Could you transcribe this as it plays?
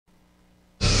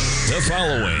The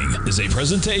following is a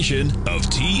presentation of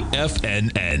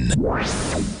TFNN.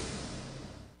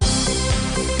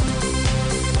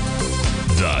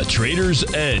 The Trader's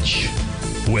Edge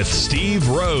with Steve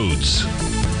Rhodes.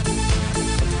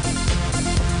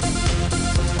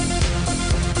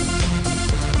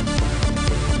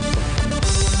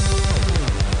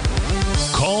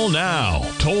 Call now,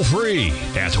 toll free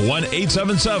at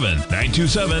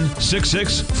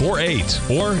 1-877-927-6648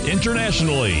 or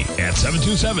internationally at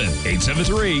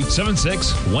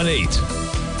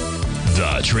 727-873-7618.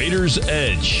 The Trader's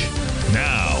Edge.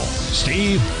 Now,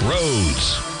 Steve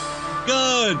Rhodes.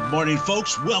 Good morning,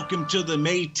 folks. Welcome to the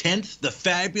May 10th, the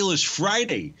fabulous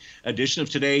Friday edition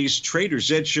of today's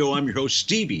Trader's Edge Show. I'm your host,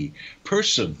 Stevie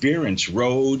Perseverance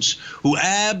Rhodes, who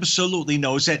absolutely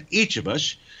knows that each of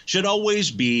us should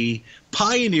always be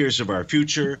pioneers of our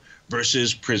future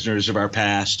versus prisoners of our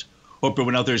past. Hope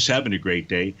everyone out there is having a great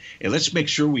day, and let's make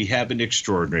sure we have an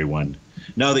extraordinary one.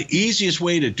 Now, the easiest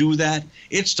way to do that,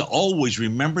 it's to always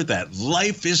remember that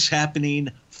life is happening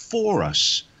for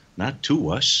us, not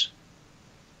to us.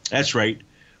 That's right.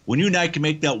 When you and I can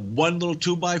make that one little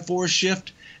 2x4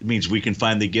 shift, it means we can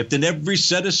find the gift in every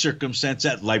set of circumstance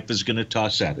that life is going to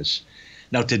toss at us.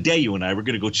 Now, today, you and I, we're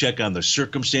going to go check on the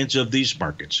circumstance of these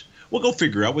markets. We'll go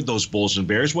figure out what those bulls and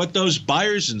bears, what those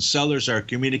buyers and sellers are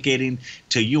communicating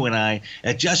to you and I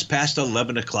at just past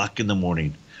 11 o'clock in the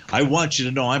morning. I want you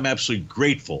to know I'm absolutely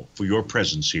grateful for your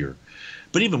presence here.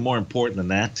 But even more important than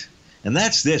that, and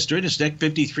that's this, during this next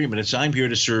 53 minutes, I'm here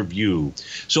to serve you.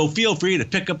 So feel free to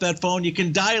pick up that phone. You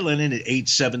can dial in at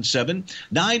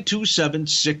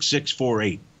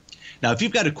 877-927-6648. Now, if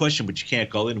you've got a question but you can't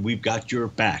call in, we've got your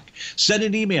back. Send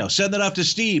an email. Send that off to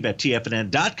Steve at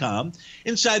TFNN.com.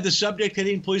 Inside the subject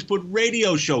heading, please put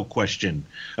radio show question.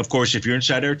 Of course, if you're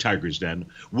inside our Tiger's Den,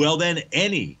 well, then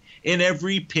any and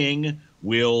every ping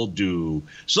will do.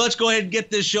 So let's go ahead and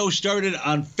get this show started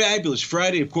on Fabulous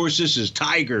Friday. Of course, this is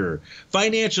Tiger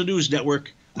Financial News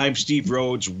Network. I'm Steve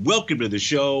Rhodes. Welcome to the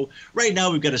show. Right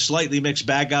now, we've got a slightly mixed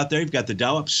bag out there. You've got the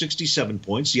Dow up 67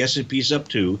 points. The S&P's up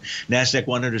 2. NASDAQ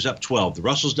 100's up 12. The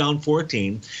Russell's down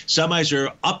 14. Semis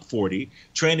are up 40.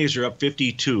 Trannies are up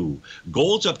 52.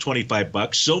 Gold's up 25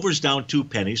 bucks. Silver's down 2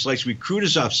 pennies. Light sweet crude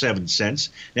is off 7 cents.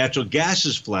 Natural gas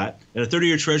is flat. And a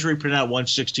 30-year Treasury printed out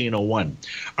 116.01.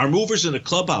 Our movers in the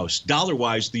clubhouse,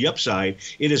 dollar-wise, the upside,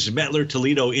 it is Mettler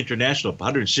Toledo International up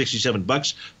 167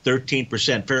 bucks,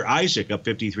 13%. Fair Isaac up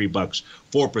 53 bucks,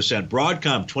 4%.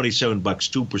 Broadcom 27 bucks,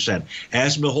 2%.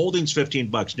 Asma Holdings 15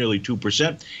 bucks, nearly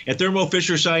 2%. And Thermo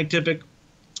Fisher Scientific,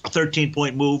 a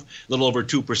 13-point move, a little over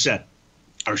 2%.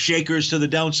 Our shakers to the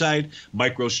downside,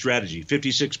 MicroStrategy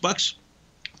 56 bucks,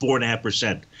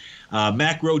 4.5%.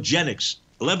 Macrogenics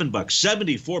 11 bucks,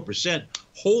 74%.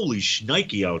 Holy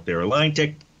shnikey out there. Align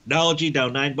Technology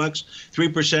down 9 bucks,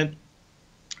 3%.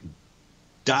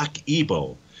 Doc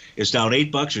Ebo is down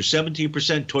 8 bucks or 17%.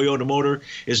 Toyota Motor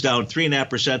is down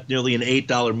 3.5%, nearly an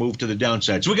 $8 move to the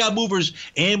downside. So we got movers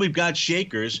and we've got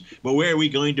shakers, but where are we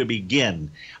going to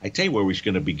begin? I tell you where we're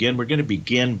going to begin. We're going to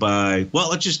begin by, well,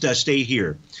 let's just stay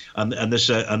here on this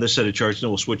set of charts, and then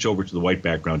we'll switch over to the white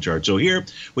background chart. So here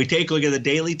we take a look at the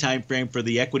daily time frame for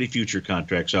the equity future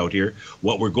contracts out here.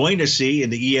 What we're going to see in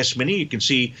the ES Mini, you can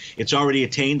see it's already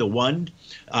attained the 1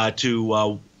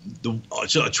 to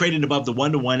so trading above the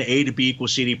 1-to-1 A to B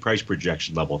equals CD price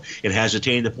projection level. It has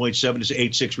attained the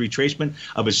 0.786 retracement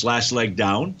of its last leg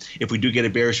down. If we do get a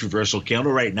bearish reversal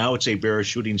candle, right now it's a bearish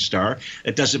shooting star.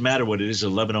 It doesn't matter what it is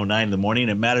at 11:09 in the morning.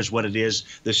 It matters what it is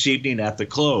this evening at the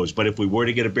close. But if we were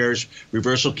to get a bearish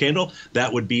reversal candle,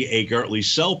 that would be a Gartley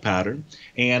sell pattern.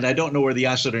 And I don't know where the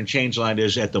oscillator and change line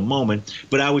is at the moment,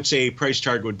 but I would say a price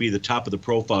target would be the top of the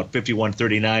profile at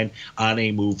 51.39 on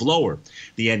a move lower.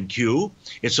 The NQ,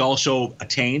 it's also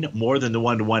attained more than the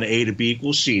 1-to-1 A to B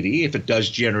equals CD. If it does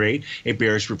generate a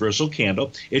bearish reversal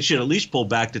candle, it should at least pull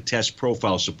back to test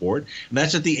profile support, and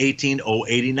that's at the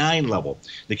 18,089 level. In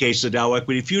the case of the Dow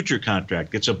Equity Future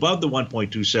contract, it's above the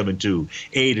 1.272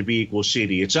 A to B equals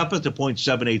CD. It's up at the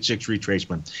 0.786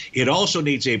 retracement. It also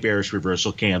needs a bearish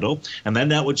reversal candle, and then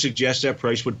that would suggest that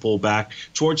price would pull back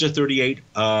towards the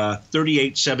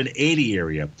 38,780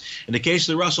 area. In the case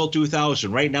of the Russell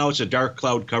 2000, right now it's a dark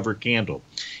cloud cover candle.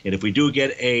 And if we do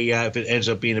get if it ends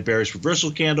up being a bearish reversal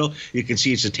candle, you can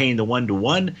see it's attained the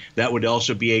 1-to-1. That would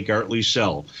also be a Gartley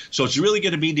sell. So it's really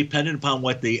going to be dependent upon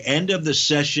what the end of the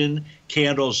session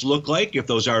candles look like. If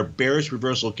those are bearish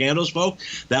reversal candles,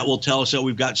 folks, that will tell us that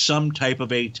we've got some type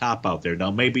of a top out there. Now,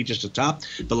 maybe just a top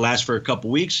that lasts for a couple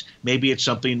weeks. Maybe it's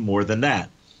something more than that.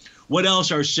 What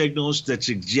else are signals that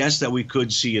suggest that we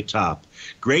could see a top?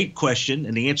 Great question,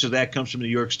 and the answer to that comes from the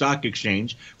New York Stock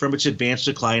Exchange from its advanced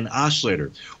decline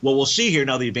oscillator. What we'll see here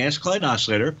now, the advanced decline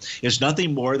oscillator is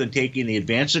nothing more than taking the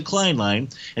advanced decline line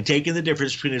and taking the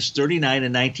difference between its 39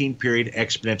 and 19 period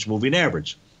exponential moving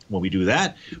average. When we do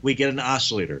that, we get an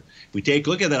oscillator. If we take a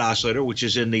look at that oscillator, which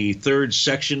is in the third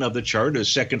section of the chart, the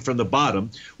second from the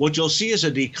bottom, what you'll see is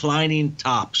a declining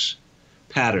tops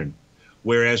pattern.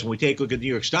 Whereas when we take a look at the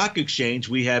New York Stock Exchange,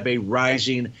 we have a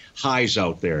rising highs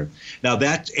out there. Now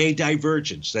that's a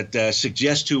divergence that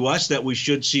suggests to us that we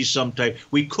could see some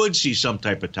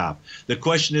type of top. The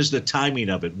question is the timing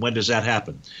of it. When does that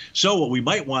happen? So what we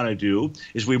might want to do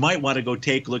is we might want to go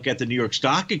take a look at the New York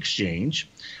Stock Exchange.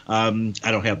 I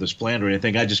don't have this planned or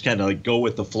anything. I just kind of like go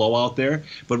with the flow out there.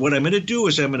 But what I'm going to do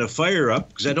is I'm going to fire up,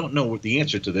 because I don't know what the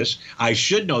answer to this. I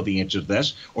should know the answer to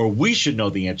this, or we should know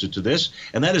the answer to this,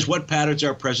 and that is what patterns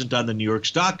are present on the New York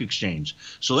Stock Exchange.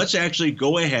 So let's actually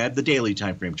go ahead, the daily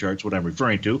time frame charts, what I'm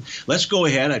referring to. Let's go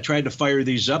ahead. I tried to fire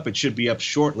these up. It should be up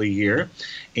shortly here.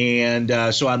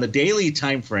 And so on the daily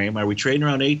time frame, are we trading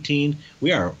around 18?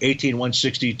 We are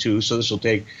 18,162. So this will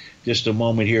take just a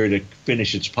moment here to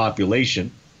finish its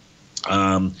population.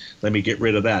 Let me get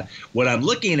rid of that. What I'm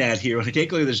looking at here, when I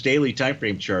take a look at this daily time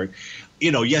frame chart,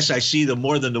 yes, I see the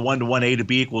more than the 1-to-1 A to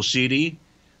B equals CD.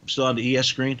 I'm still on the ES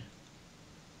screen.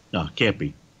 No, can't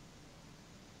be.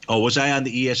 Oh, was I on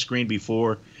the ES screen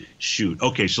before? Shoot.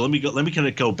 Okay, so let me kind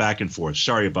of go back and forth.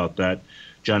 Sorry about that,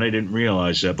 John. I didn't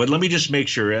realize that. But let me just make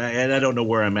sure. And I don't know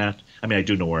where I'm at. I mean, I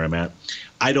do know where I'm at.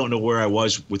 I don't know where I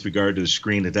was with regard to the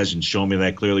screen. It doesn't show me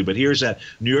that clearly. But here's that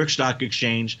New York Stock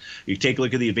Exchange. You take a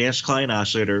look at the advanced decline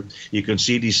oscillator. You can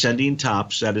see descending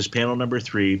tops. That is panel number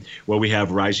 3, where we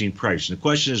have rising price. And the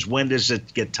question is, when does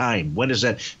it get timed? When does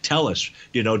that tell us,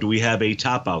 do we have a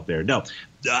top out there? No.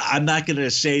 I'm not going to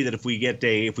say that if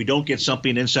we don't get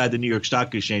something inside the New York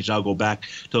Stock Exchange, I'll go back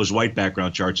to those white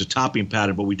background charts, a topping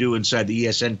pattern, but we do inside the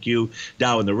ESNQ,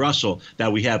 Dow, and the Russell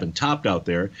that we haven't topped out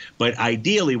there. But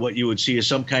ideally, what you would see is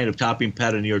some kind of topping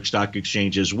pattern in the New York Stock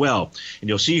Exchange as well. And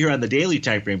you'll see here on the daily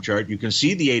time frame chart, you can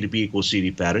see the A to B equals CD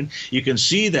pattern. You can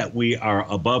see that we are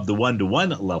above the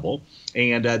 1-to-1 level.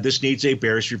 And this needs a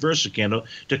bearish reversal candle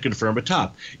to confirm a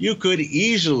top. You could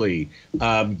easily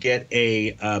get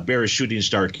a bearish shooting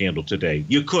star candle today.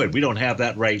 You could. We don't have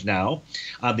that right now.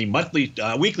 On the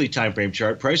weekly time frame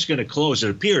chart, price is going to close. It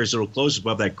appears it'll close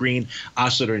above that green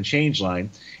oscillator and change line,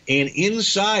 and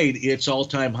inside its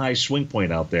all-time high swing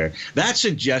point out there. That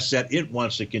suggests that it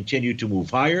wants to continue to move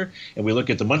higher. And we look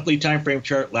at the monthly time frame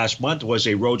chart. Last month was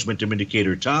a Rhodes momentum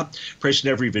indicator top. Price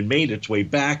never even made its way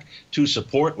back to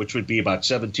support, which would be about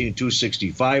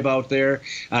 17,265 out there.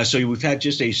 So we've had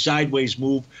just a sideways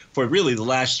move for really the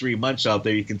last 3 months out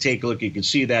there. You can take a look. You can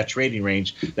see that trading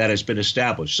range that has been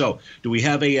established. So do we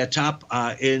have a top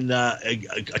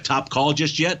a top call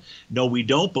just yet? No, we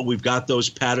don't, but we've got those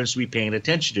patterns to be paying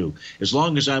attention to. As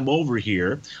long as I'm over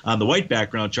here on the white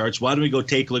background charts, why don't we go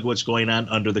take a look at what's going on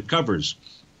under the covers?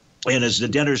 And as the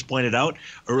denters pointed out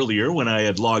earlier when I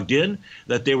had logged in,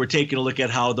 that they were taking a look at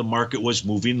how the market was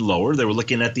moving lower. They were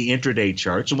looking at the intraday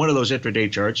charts, and one of those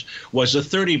intraday charts was a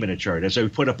 30-minute chart. As I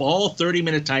put up all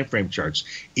 30-minute time frame charts,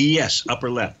 ES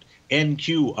upper left,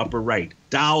 NQ upper right,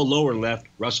 Dow lower left,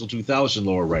 Russell 2000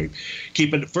 lower right.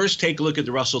 First, take a look at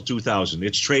the Russell 2000.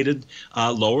 It's traded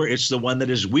lower. It's the one that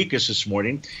is weakest this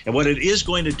morning. And what it is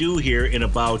going to do here in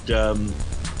about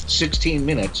 16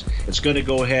 minutes, it's going to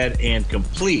go ahead and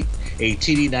complete a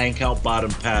TD9 count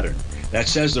bottom pattern. That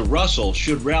says the Russell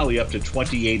should rally up to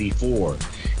 2084.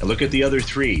 And look at the other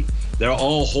 3. They're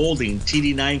all holding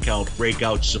TD9 count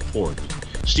breakout support.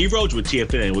 Steve Rhodes with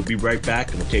TFNN. We'll be right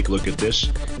back, and we'll take a look at this.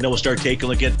 And then we'll start taking a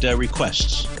look at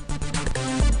requests.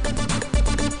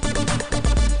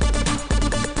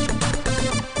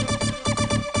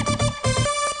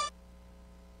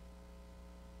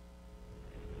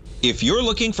 If you're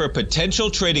looking for potential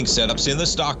trading setups in the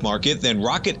stock market, then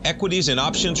Rocket Equities and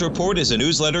Options Report is a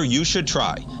newsletter you should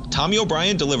try. Tommy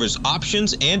O'Brien delivers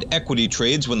options and equity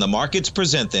trades when the markets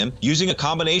present them, using a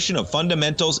combination of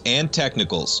fundamentals and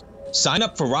technicals. Sign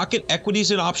up for Rocket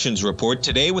Equities and Options Report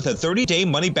today with a 30-day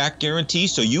money-back guarantee,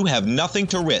 so you have nothing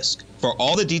to risk. For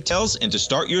all the details and to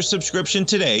start your subscription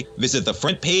today, visit the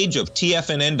front page of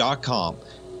TFNN.com.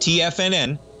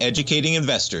 TFNN, educating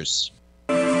investors.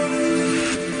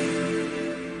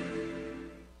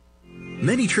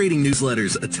 Many trading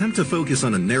newsletters attempt to focus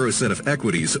on a narrow set of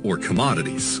equities or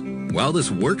commodities. While this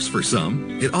works for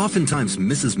some, it oftentimes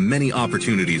misses many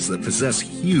opportunities that possess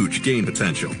huge gain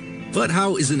potential. But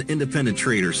how is an independent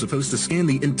trader supposed to scan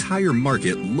the entire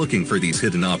market looking for these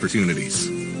hidden opportunities?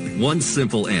 One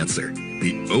simple answer: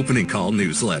 the Opening Call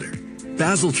newsletter.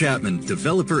 Basil Chapman,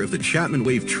 developer of the Chapman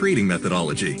Wave trading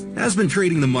methodology, has been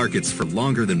trading the markets for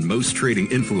longer than most trading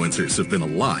influencers have been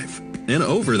alive. And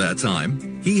over that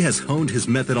time, he has honed his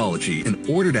methodology in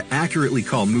order to accurately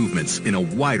call movements in a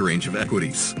wide range of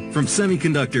equities, from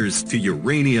semiconductors to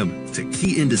uranium to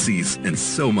key indices and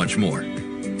so much more.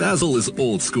 Basil is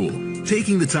old school,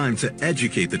 taking the time to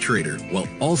educate the trader while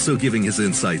also giving his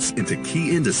insights into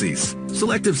key indices,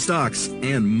 selective stocks,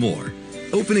 and more.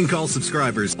 Opening Call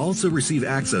subscribers also receive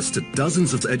access to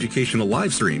dozens of educational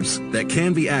live streams that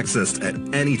can be accessed at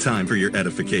any time for your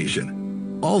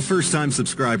edification. All first-time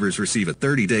subscribers receive a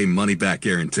 30-day money-back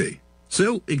guarantee.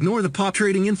 So ignore the pop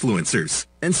trading influencers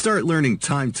and start learning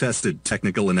time-tested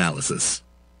technical analysis.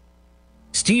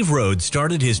 Steve Rhodes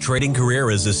started his trading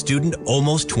career as a student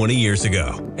almost 20 years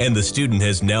ago, and the student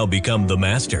has now become the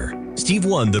master. Steve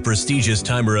won the prestigious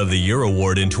Timer of the Year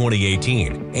award in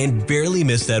 2018 and barely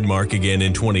missed that mark again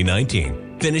in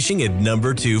 2019, finishing at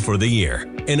number 2 for the year.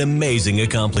 An amazing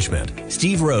accomplishment.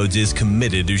 Steve Rhodes is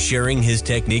committed to sharing his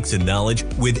techniques and knowledge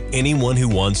with anyone who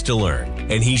wants to learn,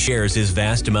 and he shares his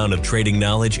vast amount of trading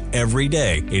knowledge every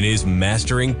day in his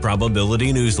Mastering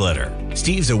Probability newsletter.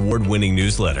 Steve's award-winning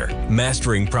newsletter,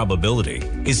 Mastering Probability,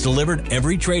 is delivered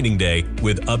every trading day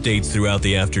with updates throughout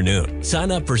the afternoon.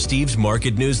 Sign up for Steve's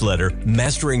market newsletter,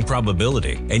 Mastering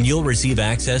Probability, and you'll receive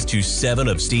access to 7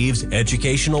 of Steve's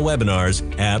educational webinars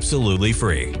absolutely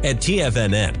free. At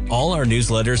TFNN, all our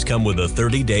newsletters come with a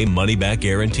 30-day money-back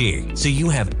guarantee, so you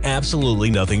have absolutely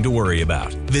nothing to worry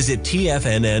about. Visit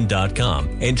TFNN.com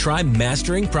and try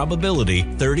Mastering Probability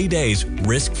 30 days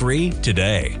risk-free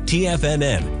today.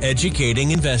 TFNN,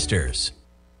 educating investors.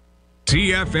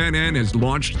 TFNN has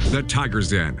launched the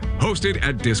Tiger's Den. Hosted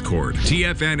at Discord,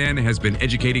 TFNN has been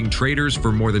educating traders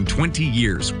for more than 20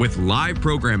 years with live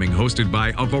programming hosted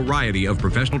by a variety of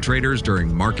professional traders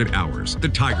during market hours. The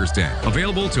Tiger's Den,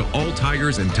 available to all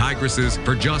tigers and tigresses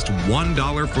for just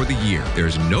 $1 for the year.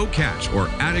 There's no catch or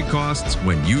added costs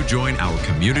when you join our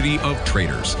community of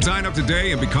traders. Sign up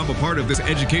today and become a part of this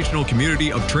educational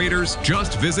community of traders.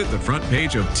 Just visit the front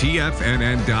page of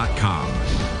TFNN.com.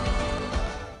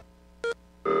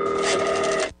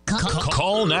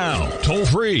 Call now, toll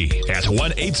free at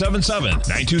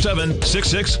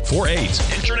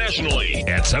 1-877-927-6648. Internationally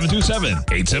at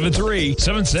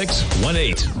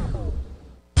 727-873-7618.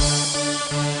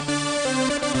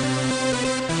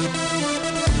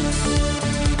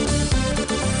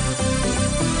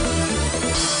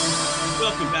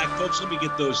 Welcome back, folks. Let me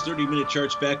get those 30-minute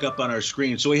charts back up on our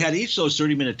screen. So we had each of those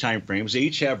 30-minute time frames. They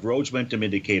each have Rhodes momentum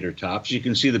indicator tops. You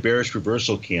can see the bearish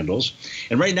reversal candles.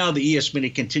 And right now, the ES mini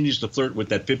continues to flirt with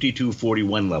that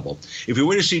 52.41 level. If we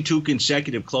were to see 2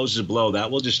 consecutive closes below that,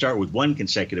 we'll just start with 1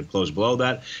 consecutive close below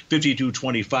that.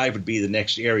 52.25 would be the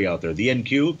next area out there. The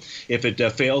NQ, if it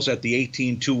fails at the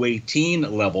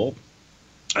 18.218 level,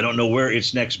 I don't know where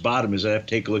its next bottom is. I have to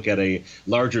take a look at a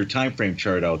larger time frame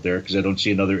chart out there because I don't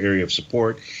see another area of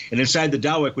support. And inside the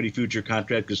Dow equity future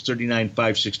contract is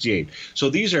 39.568. So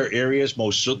these are areas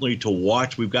most certainly to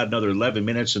watch. We've got another 11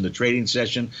 minutes in the trading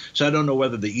session. So I don't know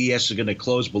whether the ES is going to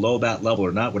close below that level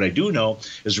or not. What I do know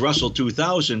is Russell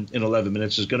 2000 in 11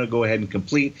 minutes is going to go ahead and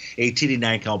complete a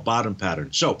TD9 count bottom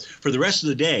pattern. So for the rest of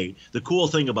the day, the cool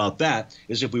thing about that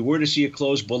is if we were to see a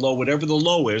close below whatever the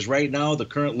low is, right now the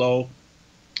current low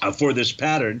for this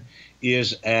pattern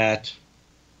is at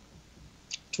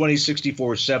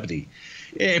 2064.70.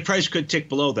 Price could tick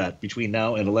below that between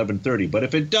now and 11:30. But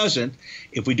if it doesn't,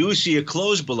 if we do see a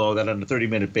close below that on a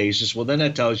 30-minute basis, well, then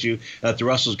that tells you that the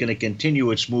Russell is going to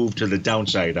continue its move to the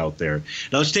downside out there.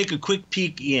 Now, let's take a quick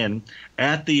peek in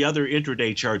at the other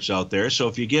intraday charts out there. So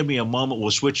if you give me a moment,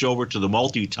 we'll switch over to the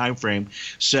multi-time frame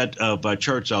set of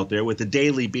charts out there, with the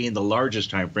daily being the largest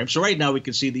time frame. So right now we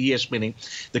can see the ES mini.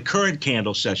 The current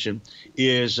candle session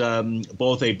is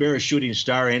both a bearish shooting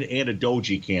star and a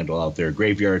doji candle out there,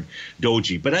 graveyard doji.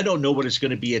 But I don't know what it's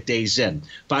going to be at day's end.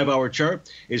 5-hour chart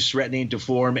is threatening to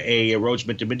form a Rhodes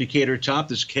momentum indicator top.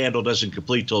 This candle doesn't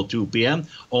complete till 2 p.m.,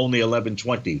 only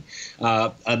 11:20.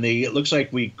 On the, it looks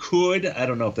like we could, I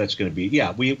don't know if that's going to be,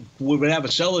 yeah, we would have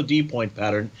a sell D point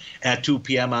pattern at 2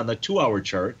 p.m. on the 2-hour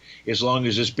chart, as long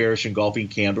as this bearish engulfing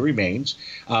candle remains.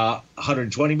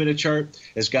 120-minute chart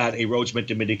has got a Rhodes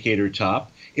momentum indicator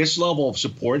top. Its level of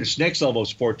support, its next level of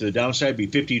support to the downside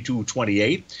would be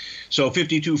 52.28. So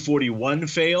 52.41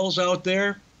 fails out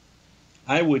there.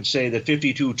 I would say that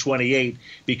 52.28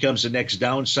 becomes the next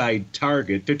downside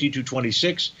target,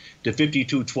 52.26 to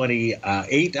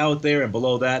 52.28 out there, and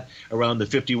below that, around the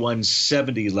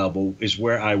 51.70 level is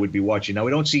where I would be watching. Now,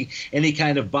 we don't see any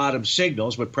kind of bottom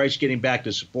signals, but price getting back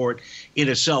to support in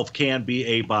itself can be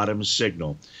a bottom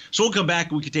signal. So we'll come back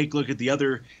and we can take a look at the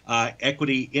other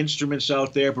equity instruments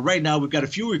out there. But right now, we've got a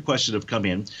few requests that have come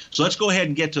in. So let's go ahead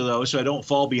and get to those so I don't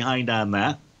fall behind on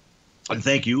that. And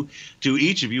thank you to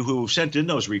each of you who sent in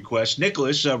those requests.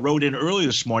 Nicholas wrote in early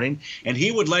this morning, and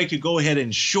he would like to go ahead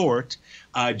and short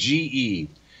GE.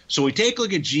 So we take a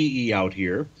look at GE out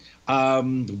here.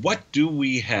 What do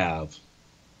we have?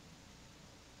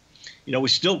 You know,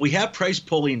 we have price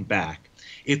pulling back.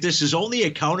 If this is only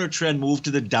a counter trend move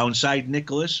to the downside,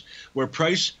 Nicholas, where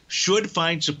price should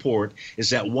find support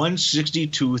is at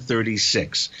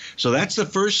 162.36. So that's the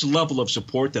first level of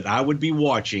support that I would be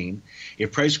watching.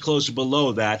 If price closes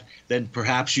below that, then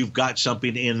perhaps you've got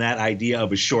something in that idea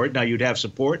of a short. Now you'd have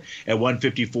support at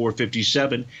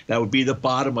 154.57. That would be the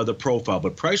bottom of the profile.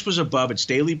 But price was above its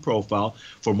daily profile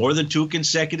for more than 2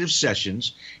 consecutive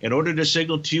sessions in order to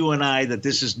signal to you and I that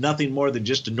this is nothing more than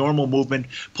just a normal movement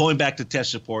pulling back to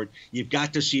test support. You've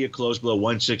got to see it close below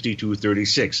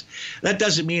 162.36. That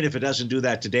doesn't mean if it doesn't do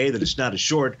that today that it's not a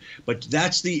short, but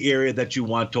that's the area that you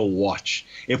want to watch.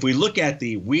 If we look at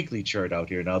the weekly chart out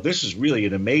here, now this is really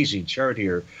an amazing chart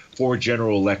here for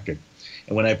General Electric.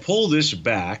 And when I pull this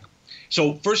back,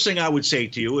 so first thing I would say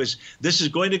to you is this is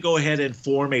going to go ahead and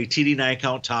form a TD9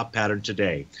 count top pattern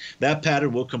today. That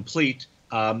pattern will complete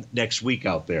next week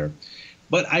out there.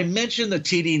 But I mentioned the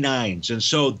TD9s, and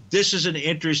so this is an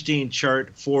interesting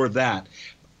chart for that.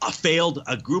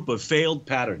 A group of failed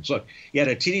patterns. Look, you had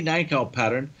a TD9 count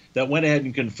pattern that went ahead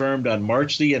and confirmed on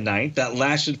March the 9th. That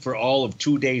lasted for all of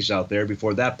 2 days out there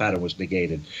before that pattern was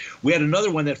negated. We had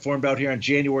another one that formed out here on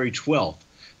January 12th.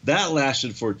 That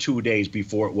lasted for 2 days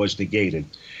before it was negated.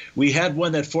 We had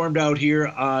one that formed out here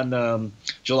on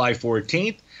July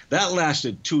 14th. That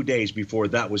lasted 2 days before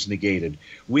that was negated.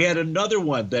 We had another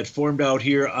one that formed out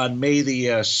here on May the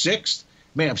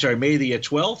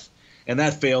 12th. And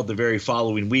that failed the very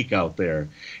following week out there.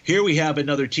 Here we have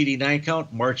another TD9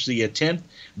 count, March the 10th.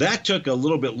 That took a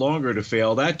little bit longer to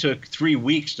fail. That took 3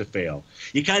 weeks to fail.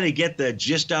 You kind of get the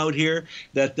gist out here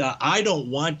that I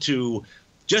don't want to,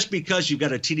 just because you've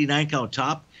got a TD9 count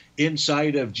top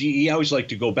inside of GE, I always like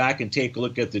to go back and take a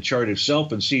look at the chart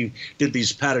itself and see, did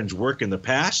these patterns work in the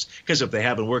past? Because if they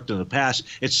haven't worked in the past,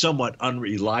 it's somewhat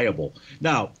unreliable.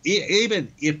 Now,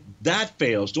 even if that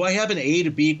fails, do I have an A to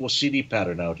B equals CD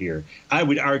pattern out here? I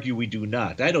would argue we do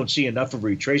not. I don't see enough of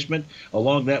retracement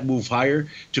along that move higher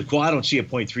I don't see a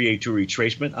 0.382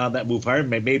 retracement on that move higher.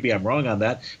 Maybe I'm wrong on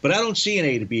that, but I don't see an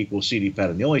A to B equals CD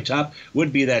pattern. The only top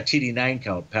would be that TD9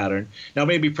 count pattern. Now,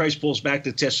 maybe price pulls back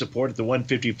to test support at the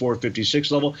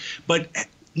 154.56 level. But,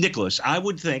 Nicholas, I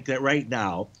would think that right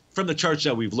now, from the charts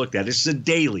that we've looked at, it's the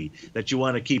daily that you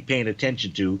want to keep paying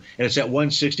attention to, and it's at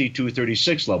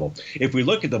 162.36 level. If we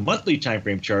look at the monthly time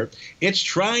frame chart, it's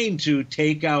trying to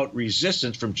take out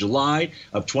resistance from July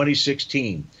of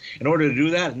 2016. In order to do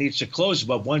that, it needs to close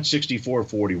above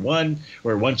 164.41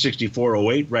 or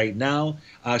 164.08 right now.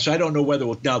 So I don't know whether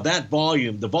now that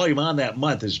volume, the volume on that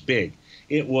month is big.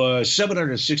 It was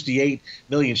 768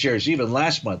 million shares. Even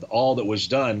last month, all that was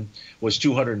done was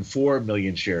 204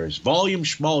 million shares. Volume,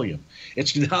 schmolium.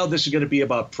 It's now this is going to be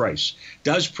about price.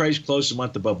 Does price close the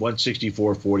month above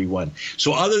 164.41?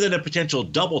 So other than a potential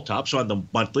double top, so on the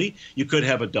monthly, you could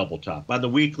have a double top. On the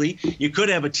weekly, you could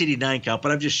have a TD9 count,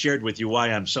 but I've just shared with you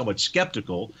why I'm somewhat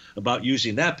skeptical about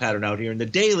using that pattern out here. And the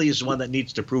daily is the one that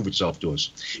needs to prove itself to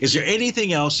us. Is there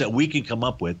anything else that we can come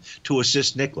up with to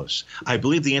assist Nicholas? I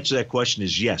believe the answer to that question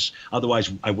is yes.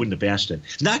 Otherwise, I wouldn't have asked it.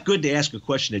 It's not good to ask a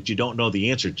question that you don't know the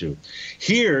answer to.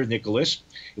 Here, Nicholas,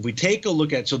 if we take a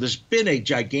look at, so there's been a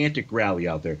gigantic rally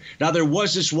out there. Now, there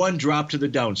was this one drop to the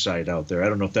downside out there. I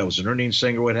don't know if that was an earnings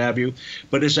thing or what have you.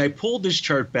 But as I pull this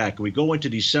chart back, and we go into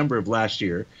December of last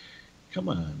year, come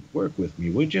on, work with me,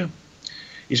 would you?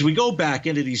 As we go back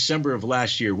into December of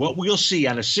last year, what we'll see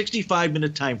on a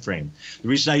 65-minute time frame. The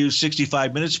reason I use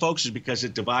 65 minutes, folks, is because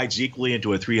it divides equally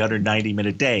into a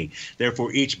 390-minute day.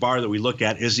 Therefore, each bar that we look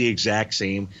at is the exact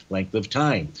same length of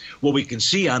time. What we can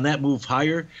see on that move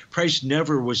higher, price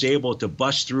never was able to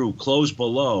bust through, close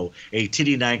below a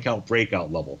TD9 count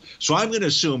breakout level. So I'm going to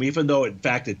assume, even though, in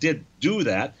fact, it did do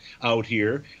that out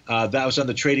here, that was on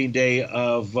the trading day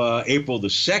of April the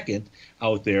 2nd,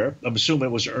 out there. I'm assuming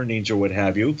it was earnings or what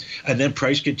have you. And then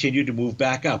price continued to move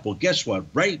back up. Well, guess what?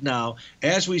 Right now,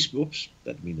 as we, oops,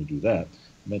 didn't mean to do that.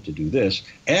 meant to do this.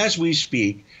 As we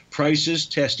speak, prices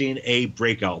testing a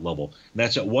breakout level. And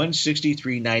that's at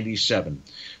 163.97.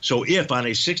 So if on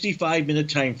a 65-minute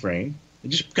time frame,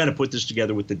 and just kind of put this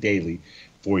together with the daily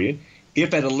for you,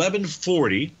 if at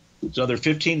 11:40, it's another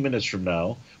 15 minutes from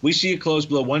now, we see it close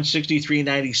below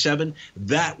 163.97,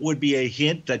 that would be a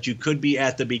hint that you could be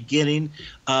at the beginning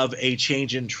of a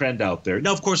change in trend out there.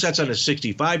 Now, of course, that's on a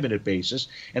 65-minute basis,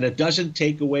 and it doesn't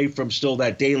take away from still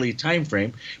that daily time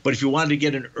frame. But if you wanted to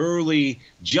get an early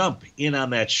jump in on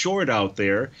that short out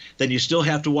there, then you still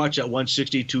have to watch that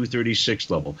 162.36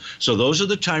 level. So those are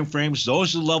the time frames.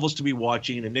 Those are the levels to be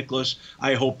watching. And, Nicholas,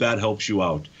 I hope that helps you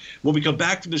out. When we come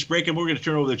back from this break, and we're going to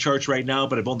turn over the charts right now,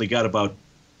 but I've only got about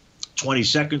 20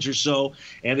 seconds or so,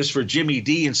 and it's for Jimmy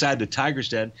D inside the Tiger's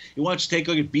Den. He wants to take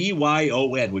a look at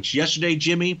BYON, which yesterday,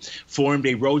 Jimmy, formed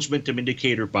a Rhodes Momentum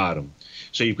Indicator bottom.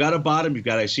 So you've got a bottom. You've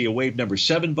got, I see, a wave number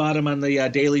 7 bottom on the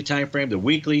daily time frame. The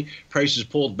weekly price is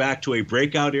pulled back to a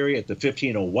breakout area at the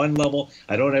 1501 level.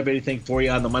 I don't have anything for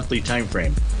you on the monthly time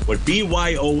frame. What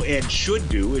BYON should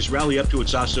do is rally up to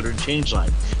its oscillator and change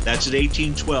line. That's at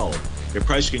 1812. If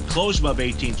price can close above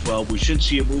 1812, we should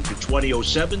see a move to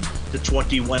 $20.07 to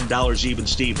 $21 even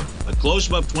Steven. A close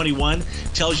above 21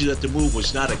 tells you that the move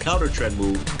was not a counter trend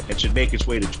move and should make its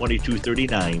way to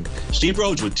 22.39. Steve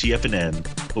Rhodes with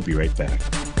TFNN. We'll be right back.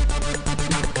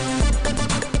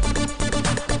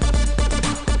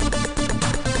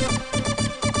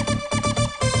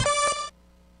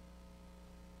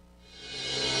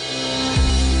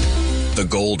 The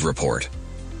Gold Report.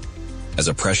 As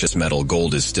a precious metal,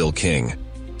 gold is still king.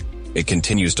 It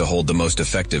continues to hold the most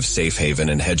effective safe haven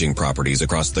and hedging properties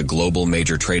across the global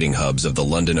major trading hubs of the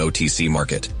London OTC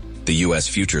market, the U.S.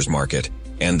 futures market,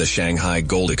 and the Shanghai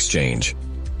Gold Exchange.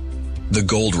 The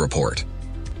Gold Report.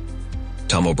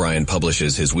 Tom O'Brien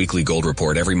publishes his weekly gold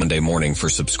report every Monday morning for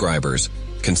subscribers,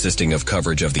 consisting of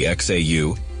coverage of the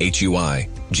XAU, HUI,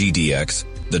 GDX,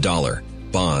 the dollar,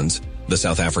 bonds, the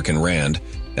South African rand,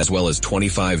 as well as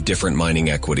 25 different mining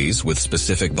equities with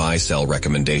specific buy-sell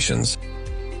recommendations.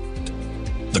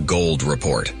 The Gold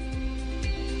Report.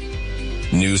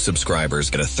 New subscribers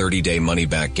get a 30-day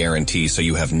money-back guarantee so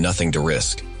you have nothing to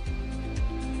risk.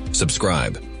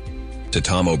 Subscribe to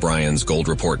Tom O'Brien's Gold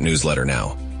Report newsletter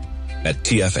now at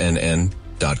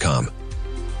TFNN.com.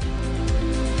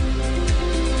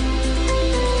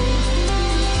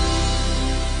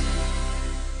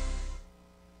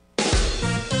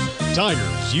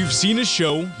 Tigers, you've seen his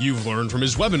show, you've learned from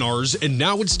his webinars, and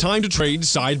now it's time to trade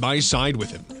side by side with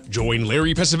him. Join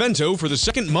Larry Pesavento for the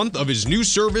second month of his new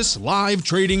service, Live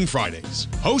Trading Fridays.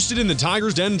 Hosted in the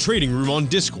Tiger's Den trading room on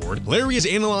Discord, Larry has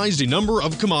analyzed a number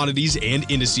of commodities and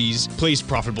indices, placed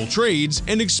profitable trades,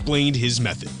 and explained his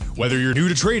method. Whether you're new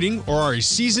to trading or are a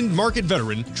seasoned market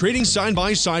veteran, trading side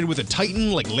by side with a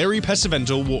titan like Larry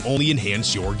Pesavento will only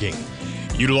enhance your game.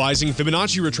 Utilizing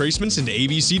Fibonacci retracements into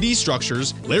ABCD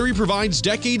structures, Larry provides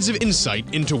decades of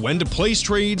insight into when to place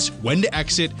trades, when to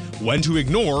exit, when to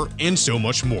ignore, and so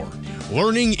much more.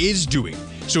 Learning is doing.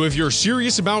 So if you're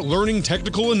serious about learning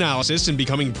technical analysis and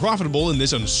becoming profitable in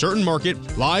this uncertain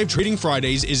market, Live Trading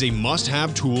Fridays is a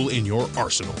must-have tool in your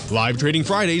arsenal. Live Trading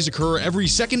Fridays occur every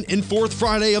second and fourth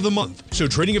Friday of the month, so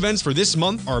trading events for this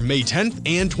month are May 10th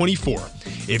and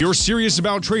 24th. If you're serious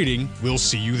about trading, we'll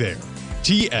see you there.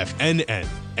 TFNN,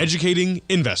 educating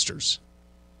investors.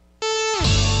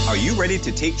 Are you ready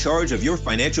to take charge of your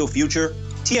financial future?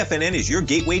 TFNN is your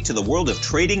gateway to the world of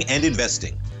trading and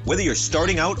investing. Whether you're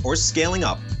starting out or scaling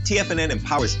up, TFNN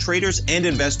empowers traders and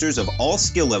investors of all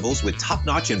skill levels with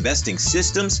top-notch investing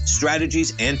systems,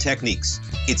 strategies, and techniques.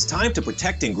 It's time to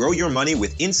protect and grow your money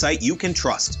with insight you can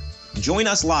trust. Join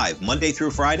us live Monday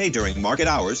through Friday during market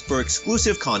hours for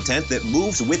exclusive content that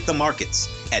moves with the markets.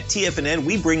 At TFNN,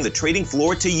 we bring the trading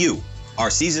floor to you. Our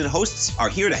seasoned hosts are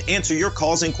here to answer your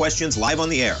calls and questions live on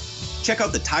the air. Check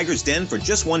out the Tiger's Den for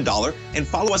just $1 and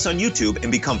follow us on YouTube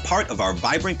and become part of our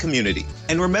vibrant community.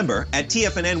 And remember, at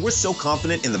TFNN, we're so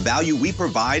confident in the value we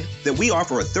provide that we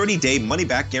offer a 30-day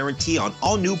money-back guarantee on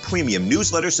all new premium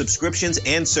newsletter subscriptions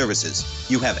and services.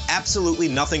 You have absolutely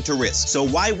nothing to risk, so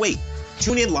why wait?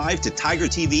 Tune in live to Tiger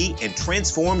TV and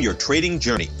transform your trading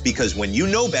journey. Because when you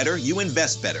know better, you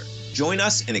invest better. Join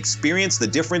us and experience the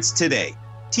difference today.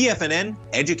 TFNN,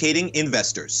 educating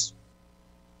investors.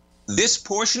 This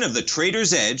portion of the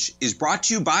Trader's Edge is brought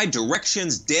to you by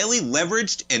Direxion's daily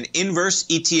leveraged and inverse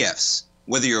ETFs.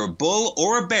 Whether you're a bull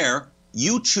or a bear,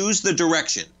 you choose the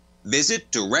direction. Visit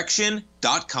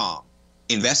Direxion.com.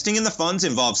 Investing in the funds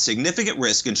involves significant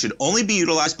risk and should only be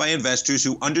utilized by investors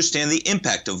who understand the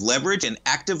impact of leverage and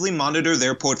actively monitor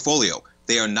their portfolio.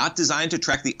 They are not designed to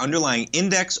track the underlying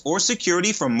index or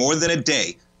security for more than a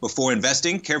day. Before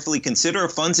investing, carefully consider a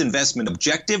fund's investment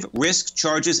objective, risk,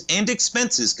 charges, and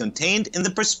expenses contained in the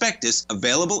prospectus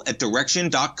available at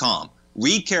Direxion.com.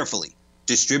 Read carefully.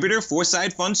 Distributor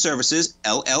Foreside Fund Services,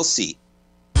 LLC.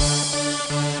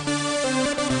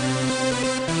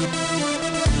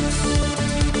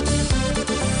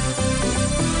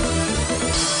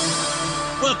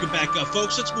 Welcome back,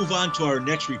 folks. Let's move on to our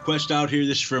next request out here.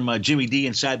 This is from Jimmy D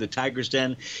inside the Tiger's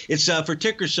Den. It's for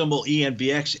ticker symbol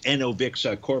ENVX,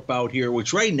 NOVIX Corp out here,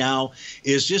 which right now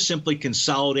is just simply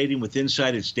consolidating with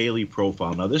inside its daily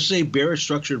profile. Now, this is a bearish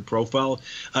structured profile,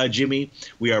 Jimmy.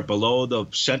 We are below the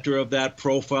center of that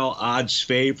profile. Odds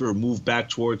favor move back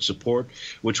towards support,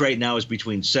 which right now is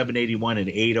between 781 and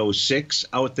 806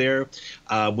 out there.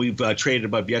 We've traded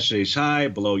above yesterday's high,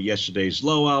 below yesterday's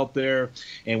low out there,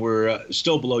 and we're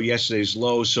still below yesterday's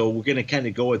low, so we're going to kind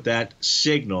of go with that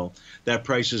signal that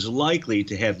price is likely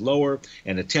to head lower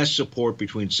and a test support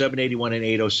between 781 and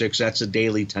 806. That's a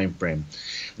daily time frame.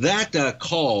 That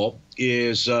call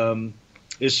is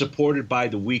supported by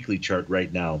the weekly chart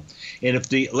right now. And if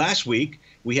the last week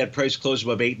we had price close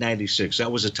above 896,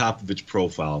 that was the top of its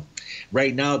profile.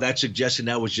 Right now, that's suggesting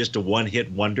that was just a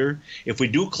one-hit wonder. If we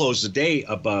do close the day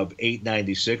above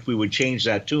 896, we would change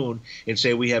that tune and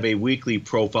say we have a weekly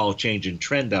profile change in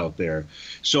trend out there.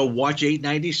 So watch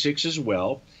 896 as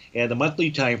well. And the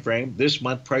monthly time frame, this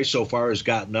month price so far has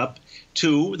gotten up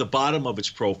to the bottom of its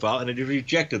profile, and it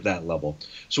rejected that level.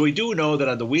 So we do know that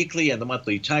on the weekly and the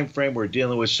monthly time frame, we're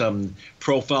dealing with some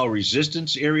profile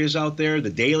resistance areas out there. The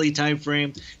daily time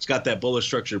frame, it's got that bullish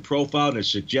structured profile, and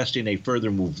it's suggesting a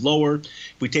further move lower.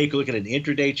 If we take a look at an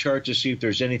intraday chart to see if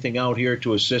there's anything out here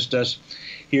to assist us,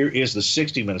 here is the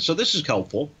 60 minutes. So this is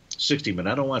helpful. 60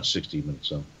 minutes. I don't want 60 minutes,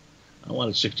 though. I want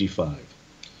it 65.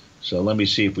 So let me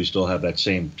see if we still have that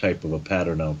same type of a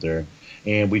pattern out there.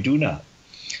 And we do not.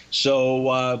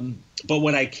 So, but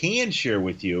what I can share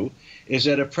with you is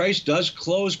that if price does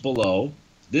close below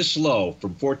this low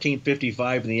from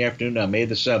 14.55 in the afternoon on May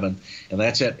the 7th, and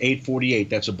that's at 8.48,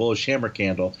 that's a bullish hammer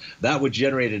candle, that would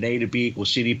generate an A to B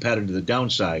equals CD pattern to the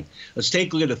downside. Let's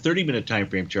take a look at a 30-minute time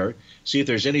frame chart, see if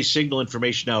there's any signal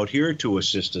information out here to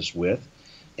assist us with.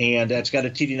 And that's got a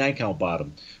TD9 count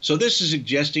bottom. So this is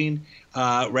suggesting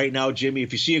right now, Jimmy,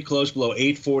 if you see a close below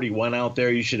 841 out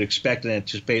there, you should expect and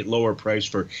anticipate lower price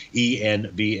for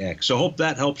ENVX. So hope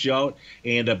that helps you out,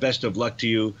 and best of luck to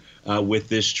you with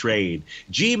this trade.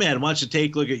 G-Man wants to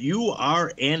take a look at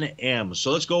URNM.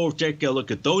 So let's go take a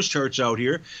look at those charts out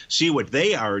here, see what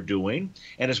they are doing.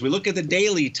 And as we look at the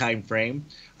daily time frame,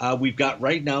 we've got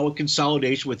right now a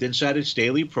consolidation with inside its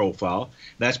daily profile.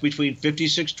 That's between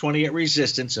 56.20 at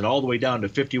resistance and all the way down to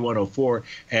 51.04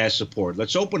 as support.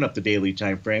 Let's open up the daily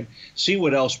time frame, see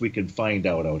what else we can find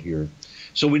out here.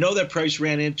 So we know that price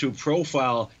ran into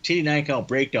profile TD9 count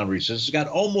breakdown resistance. It got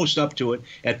almost up to it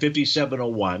at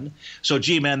 57.01. So,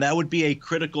 man, that would be a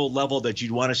critical level that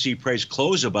you'd want to see price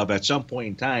close above at some point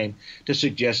in time to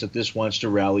suggest that this wants to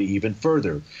rally even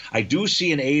further. I do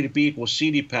see an A to B equals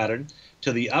CD pattern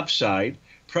to the upside.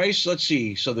 Price, let's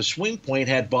see. So the swing point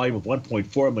had volume of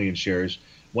 1.4 million shares.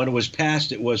 When it was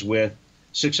passed, it was with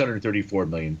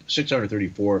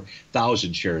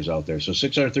 634,000 shares out there. So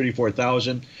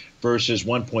 634,000 versus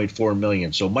 1.4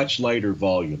 million. So much lighter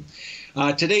volume.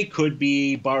 Today could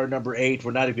be bar number 8.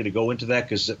 We're not even going to go into that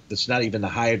because it's not even the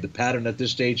high of the pattern at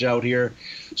this stage out here.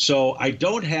 So I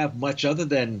don't have much other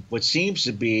than what seems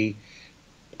to be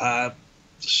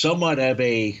somewhat of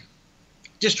a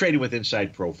just trading with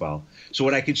inside profile. So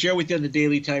what I can share with you in the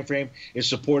daily time frame is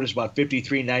support is about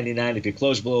 53.99. If you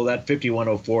close below that,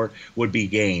 51.04 would be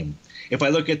game. If I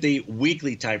look at the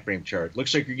weekly time frame chart,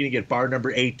 looks like you're going to get bar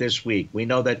number 8 this week. We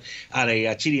know that on a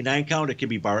TD9 count, it can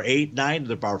be bar 8, 9,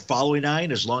 the bar following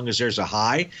 9, as long as there's a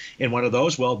high in one of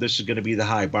those. Well, this is going to be the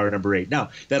high, bar number 8.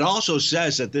 Now, that also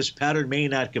says that this pattern may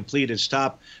not complete its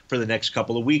top for the next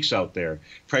couple of weeks out there.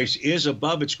 Price is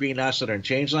above its green oscillator and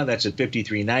change line. That's at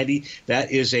 53.90.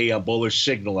 That is a bullish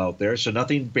signal out there, so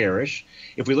nothing bearish.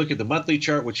 If we look at the monthly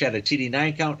chart, which had a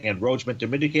TD9 count and Rhodes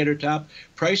momentum indicator top,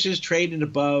 price is trading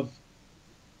above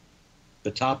the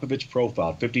top of its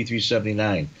profile,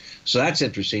 53.79. So that's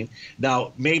interesting.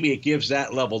 Now, maybe it gives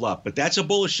that level up, but that's a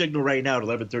bullish signal right now at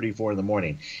 11:34 in the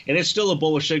morning. And it's still a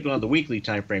bullish signal on the weekly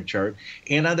time frame chart.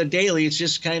 And on the daily, it's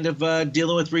just kind of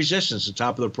dealing with resistance at the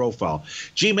top of the profile.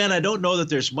 G-Man, I don't know that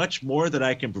there's much more that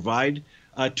I can provide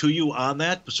to you on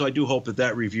that. So I do hope that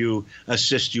that review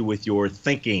assists you with your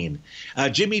thinking.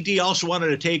 Jimmy D also wanted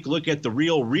to take a look at the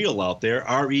real out there.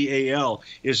 REAL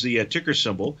is the ticker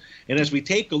symbol. And as we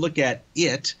take a look at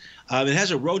it, it has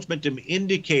a Rhodes momentum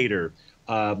indicator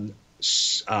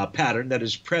pattern that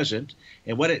is present.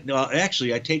 And what it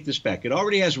actually, I take this back. It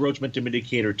already has a Rhodes Momentum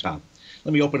Indicator top.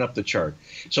 Let me open up the chart.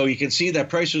 So you can see that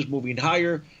price was moving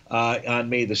higher on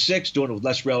May the 6th, doing it with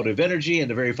less relative energy, and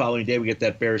the very following day we get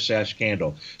that bear sash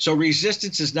candle. So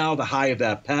resistance is now the high of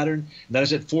that pattern, and that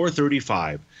is at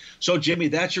 435. So, Jimmy,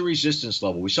 that's your resistance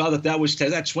level. We saw that was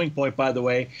that swing point, by the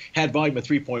way, had volume of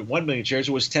 3.1 million shares.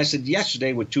 It was tested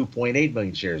yesterday with 2.8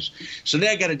 million shares. So now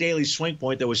I got a daily swing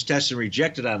point that was tested and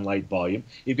rejected on light volume.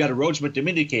 You've got a Rhodes Momentum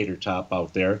Indicator top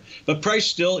out there, but price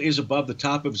still is above the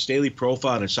top of its daily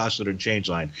profile and its oscillator and change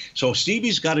line. So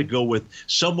Stevie's got to go with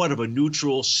somewhat of a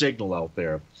neutral signal out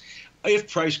there.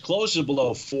 If price closes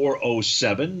below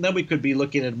 407, then we could be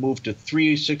looking at a move to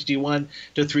 361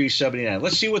 to 379.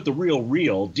 Let's see what the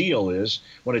real deal is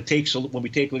when we take a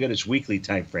look at its weekly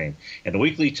time frame. And the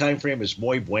weekly time frame is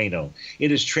muy bueno.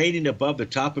 It is trading above the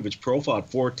top of its profile at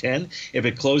 410. If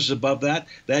it closes above that,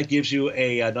 that gives you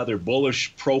another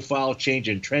bullish profile change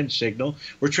in trend signal.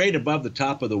 We're trading above the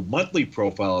top of the monthly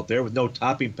profile out there with no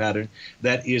topping pattern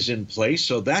that is in place.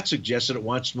 So that suggests that it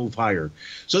wants to move higher.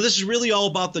 So this is really all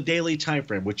about the daily time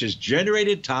frame, which has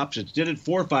generated tops. It did it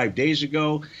 4 or 5 days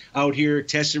ago out here,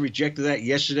 tested, rejected that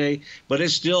yesterday, but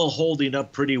it's still holding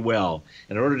up pretty well.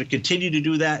 In order to continue to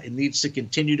do that, it needs to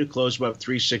continue to close about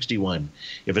 361.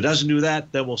 If it doesn't do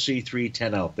that, then we'll see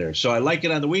 310 out there. So I like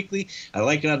it on the weekly. I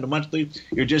like it on the monthly.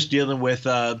 You're just dealing with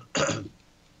a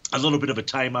little bit of a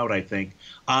timeout, I think,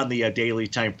 on the daily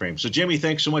time frame. So, Jimmy,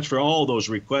 thanks so much for all those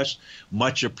requests.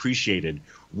 Much appreciated.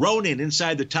 Ronan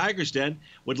inside the Tiger's Den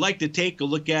would like to take a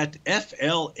look at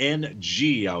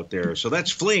FLNG out there. So that's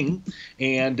Fling,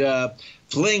 and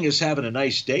Fling is having a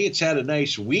nice day. It's had a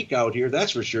nice week out here,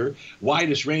 that's for sure.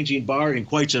 Widest ranging bar in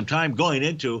quite some time, going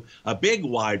into a big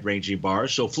wide ranging bar.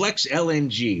 So Flex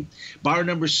LNG. Bar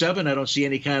number 7, I don't see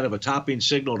any kind of a topping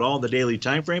signal at all in the daily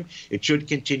time frame. It should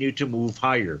continue to move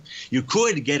higher. You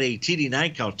could get a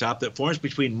TD9 count top that forms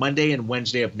between Monday and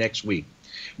Wednesday of next week.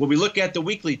 When we look at the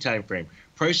weekly time frame,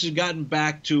 price has gotten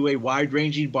back to a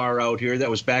wide-ranging bar out here that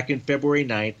was back in February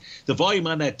 9th. The volume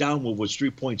on that down move was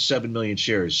 3.7 million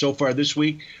shares. So far this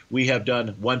week, we have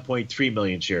done 1.3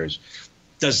 million shares.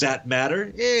 Does that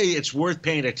matter? It's worth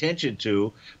paying attention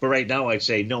to, but right now I'd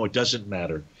say no, it doesn't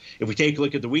matter. If we take a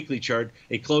look at the weekly chart,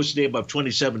 it closed today above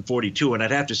 27.42, and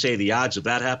I'd have to say the odds of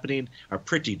that happening are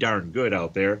pretty darn good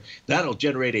out there. That'll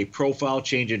generate a profile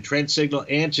change in trend signal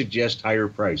and suggest higher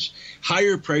price.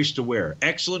 Higher price to where?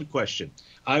 Excellent question.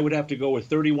 I would have to go with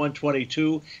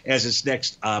 31.22 as its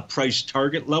next price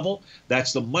target level.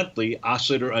 That's the monthly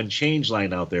oscillator unchanged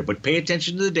line out there. But pay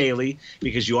attention to the daily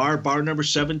because you are bar number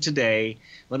 7 today.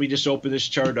 Let me just open this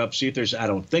chart up, see if there's, I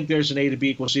don't think there's an A to B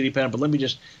equals CD pattern, but let me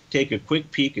just take a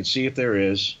quick peek and see if there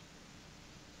is.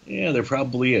 Yeah, there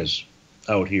probably is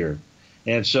out here.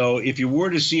 And so if you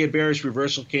were to see a bearish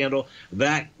reversal candle,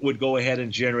 that would go ahead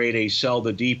and generate a sell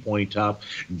the D point top.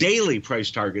 Daily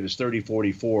price target is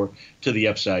 30.44 to the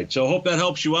upside. So I hope that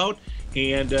helps you out.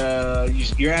 And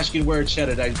you're asking where it's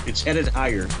headed. It's headed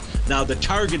higher. Now, the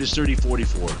target is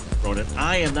 30.44, Ronan.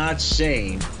 I am not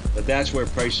saying that that's where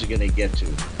price is going to get to.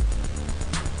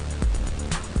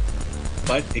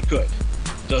 But it could.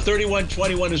 So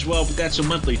 31.21 as well, but that's a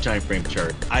monthly time frame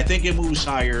chart. I think it moves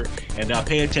higher, and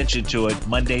pay attention to it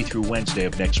Monday through Wednesday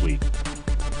of next week.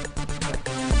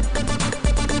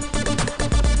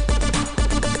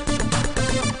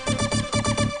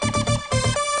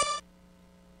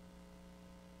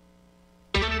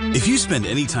 If you spend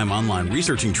any time online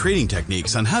researching trading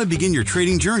techniques on how to begin your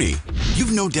trading journey,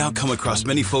 you've no doubt come across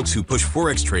many folks who push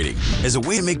Forex trading as a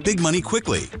way to make big money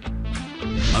quickly.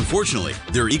 Unfortunately,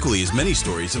 there are equally as many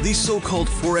stories of these so-called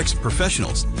Forex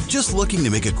professionals just looking to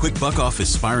make a quick buck off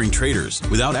aspiring traders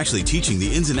without actually teaching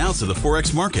the ins and outs of the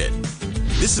Forex market.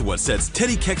 This is what sets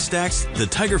Teddy Keckstack's The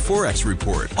Tiger Forex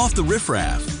Report off the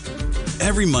riffraff.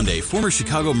 Every Monday, former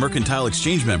Chicago Mercantile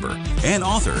Exchange member and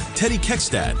author Teddy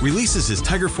Keckstack releases his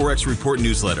Tiger Forex Report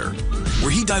newsletter,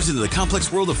 where he dives into the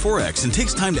complex world of Forex and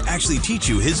takes time to actually teach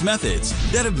you his methods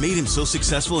that have made him so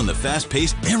successful in the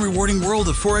fast-paced and rewarding world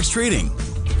of Forex trading.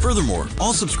 Furthermore,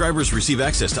 all subscribers receive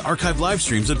access to archived live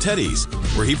streams of Teddy's,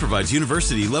 where he provides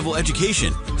university-level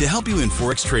education to help you in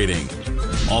Forex trading.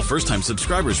 All first-time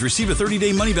subscribers receive a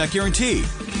 30-day money-back guarantee.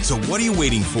 So what are you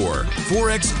waiting for?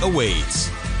 Forex awaits.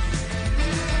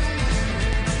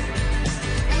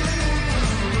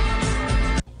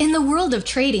 In the world of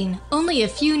trading, only a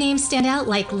few names stand out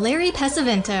like Larry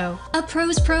Pesavento. A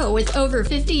pro's pro with over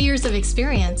 50 years of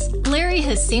experience, Larry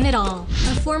has seen it all.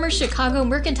 A former Chicago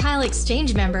Mercantile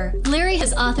Exchange member, Larry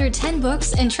has authored 10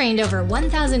 books and trained over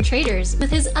 1,000 traders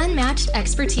with his unmatched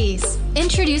expertise.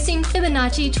 Introducing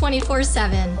Fibonacci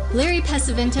 24/7, Larry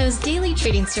Pesavento's daily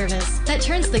trading service that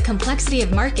turns the complexity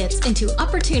of markets into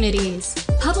opportunities.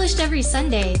 Published every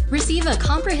Sunday, receive a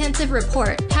comprehensive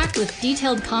report packed with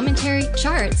detailed commentary,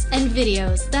 charts, and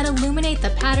videos that illuminate the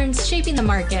patterns shaping the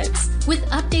markets, with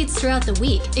updates throughout the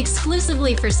week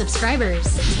exclusively for subscribers.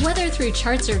 Whether through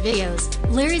charts or videos,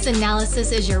 Larry's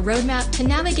analysis is your roadmap to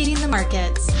navigating the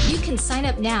markets. You can sign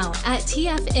up now at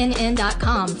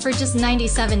TFNN.com for just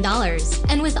 $97.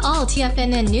 And with all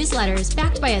TFNN newsletters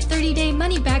backed by a 30-day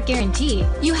money-back guarantee,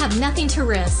 you have nothing to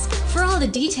risk. For all the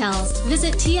details,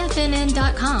 visit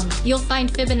TFNN.com. You'll find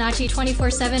Fibonacci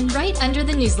 24/7 right under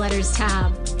the newsletters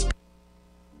tab.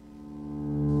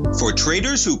 For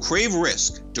traders who crave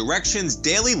risk, Direxion's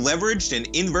daily leveraged and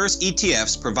inverse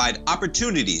ETFs provide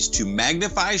opportunities to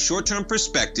magnify short-term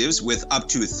perspectives with up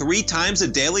to 3 times a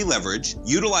daily leverage,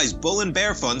 utilize bull and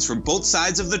bear funds from both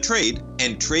sides of the trade,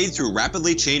 and trade through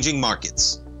rapidly changing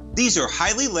markets. These are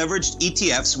highly leveraged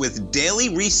ETFs with daily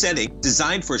resetting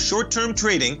designed for short-term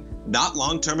trading, not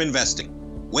long-term investing.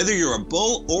 Whether you're a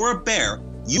bull or a bear,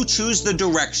 you choose the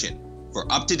Direxion. For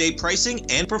up-to-date pricing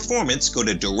and performance, go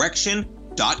to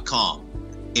Direxion.com.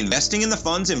 Investing in the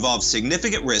funds involves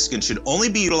significant risk and should only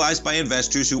be utilized by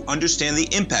investors who understand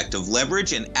the impact of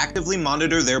leverage and actively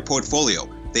monitor their portfolio.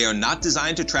 They are not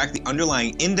designed to track the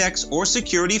underlying index or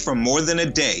security for more than a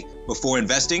day. Before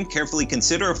investing, carefully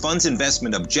consider a fund's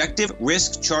investment objective,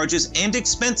 risk, charges, and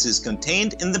expenses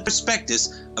contained in the prospectus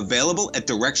available at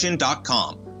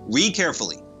Direxion.com. Read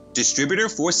carefully. Distributor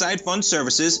Foresight Fund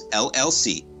Services,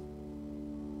 LLC.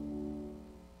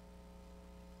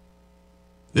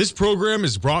 This program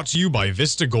is brought to you by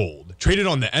Vista Gold, traded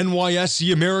on the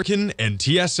NYSE American and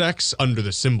TSX under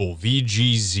the symbol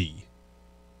VGZ.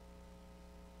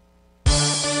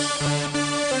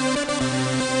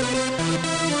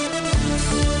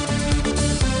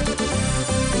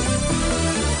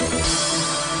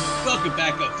 Welcome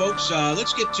back, folks.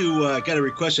 Let's get to got a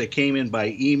request that came in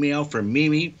by email from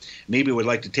Mimi. Mimi would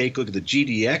like to take a look at the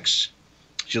GDX.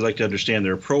 She'd like to understand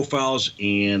their profiles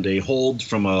and a hold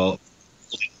from a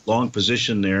long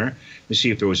position there. Let me see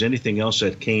if there was anything else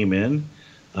that came in.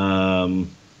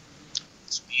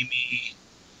 It's Mimi,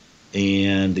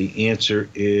 and the answer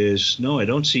is no. I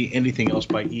don't see anything else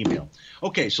by email.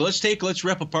 Okay, so let's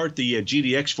rip apart the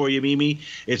GDX for you, Mimi.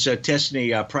 It's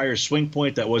testing a prior swing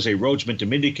point that was a Rhodes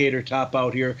Momentum Indicator top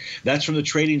out here. That's from the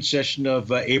trading session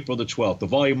of April the 12th. The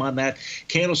volume on that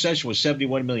candle session was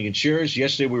 71 million shares.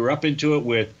 Yesterday we were up into it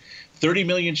with 30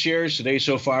 million shares. Today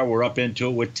so far we're up into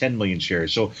it with 10 million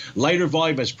shares. So lighter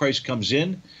volume as price comes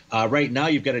in. Right now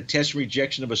you've got a test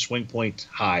rejection of a swing point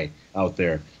high out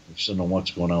there. I just don't know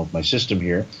what's going on with my system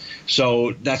here.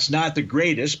 So that's not the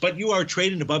greatest, but you are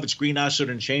trading above its green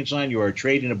oscillator and change line. You are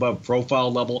trading above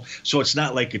profile level. So it's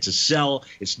not like it's a sell.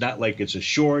 It's not like it's a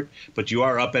short, but you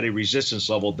are up at a resistance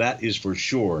level. That is for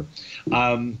sure.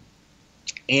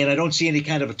 And I don't see any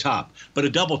kind of a top, but a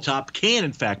double top can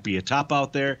in fact be a top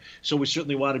out there. So we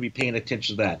certainly want to be paying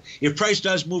attention to that. If price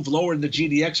does move lower in the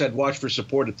GDX, I'd watch for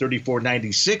support at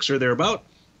 34.96 or thereabout.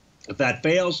 If that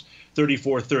fails,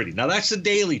 34.30. Now that's the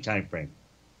daily time frame.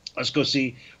 Let's go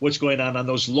see what's going on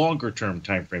those longer term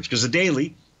time frames, because the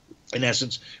daily, in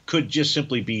essence, could just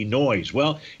simply be noise.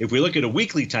 Well, if we look at a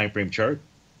weekly time frame chart,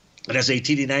 it has a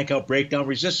TD9 count breakdown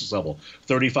resistance level,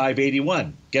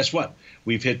 35.81. Guess what?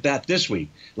 We've hit that this week.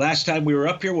 Last time we were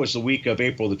up here was the week of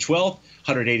April the 12th,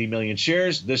 180 million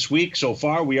shares. This week, so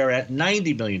far, we are at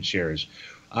 90 million shares.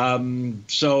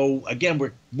 So, again,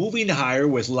 we're moving higher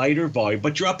with lighter volume,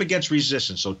 but you're up against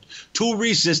resistance. So 2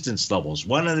 resistance levels.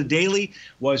 One on the daily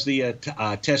was the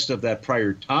test of that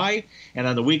prior tie, and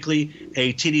on the weekly,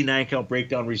 a TD9 count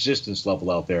breakdown resistance level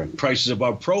out there. Prices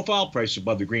above profile, prices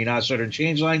above the green oscillator and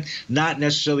change line, not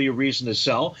necessarily a reason to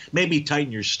sell. Maybe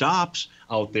tighten your stops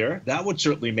out there. That would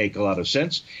certainly make a lot of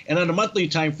sense. And on a monthly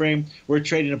time frame, we're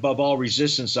trading above all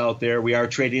resistance out there. We are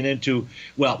trading into,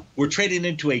 well, we're trading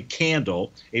into a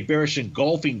candle, a bearish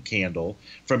engulfing candle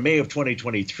from May of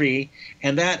 2023,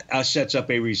 and that sets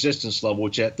up a resistance level,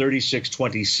 which is at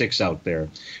 36.26 out there.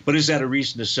 But is that a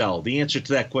reason to sell? The answer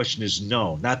to that question is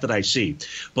no, not that I see.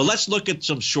 But let's look at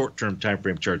some short-term time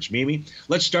frame charts, Mimi.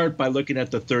 Let's start by looking at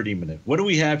the 30-minute. What do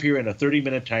we have here in a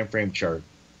 30-minute time frame chart?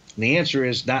 And the answer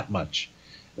is not much.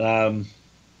 If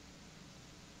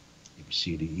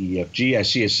C, D, E, F, G. I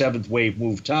see a 7th wave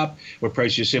move top where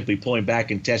price is simply pulling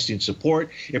back and testing support.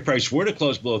 If price were to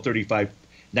close below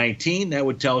 35.19, that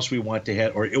would tell us we want to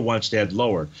head, or it wants to head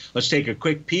lower. Let's take a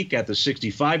quick peek at the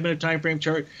 65-minute time frame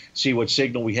chart, see what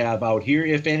signal we have out here,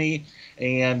 if any.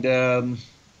 And I'm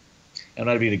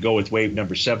not even going to go with wave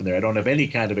number 7 there. I don't have any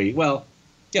kind of a, well,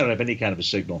 I don't have any kind of a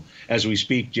signal as we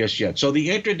speak just yet. So the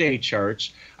intraday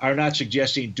charts are not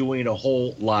suggesting doing a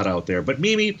whole lot out there. But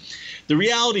Mimi, the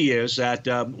reality is that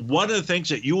one of the things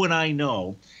that you and I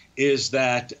know is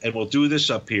that, and we'll do this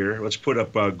up here. Let's put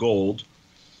up gold.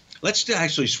 Let's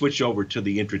actually switch over to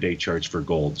the intraday charts for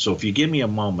gold. So if you give me a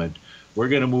moment, we're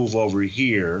going to move over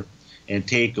here and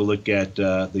take a look at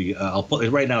I'll put,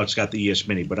 right now it's got the ES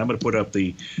Mini, but I'm going to put up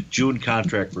the June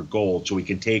contract for gold so we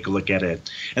can take a look at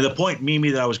it. And the point,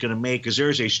 Mimi, that I was going to make is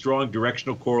there's a strong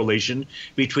directional correlation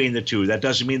between the two. That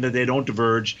doesn't mean that they don't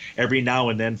diverge every now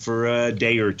and then for a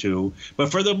day or two, but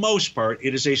for the most part,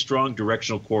 it is a strong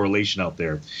directional correlation out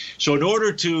there. So in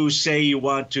order to say you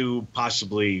want to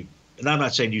possibly, and I'm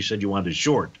not saying you said you wanted to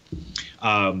short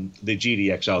the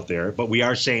GDX out there, but we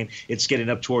are saying it's getting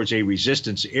up towards a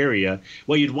resistance area.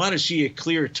 Well, you'd want to see a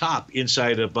clear top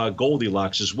inside of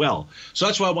Goldilocks as well. So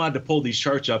that's why I wanted to pull these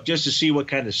charts up, just to see what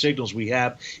kind of signals we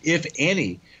have, if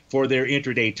any, for their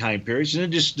intraday time periods, and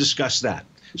then just discuss that.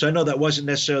 So I know that wasn't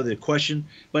necessarily the question,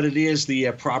 but it is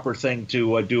the proper thing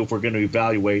to do if we're going to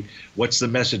evaluate what's the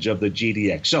message of the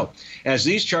GDX. So as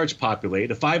these charts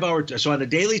populate, a 5-hour, so on a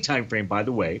daily time frame, by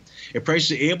the way, if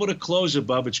price is able to close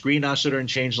above its green oscillator and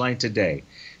change line today.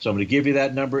 So I'm going to give you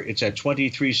that number. It's at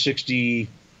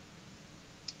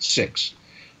 2366.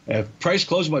 If price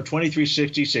closed about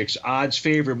 2366, odds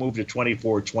favor move to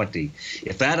 2420.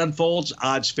 If that unfolds,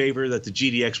 odds favor that the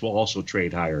GDX will also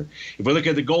trade higher. If we look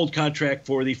at the gold contract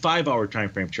for the 5-hour time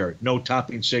frame chart, no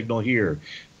topping signal here.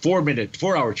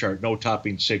 4-hour chart, no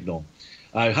topping signal.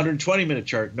 120-minute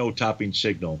chart, no topping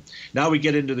signal. Now we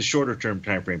get into the shorter-term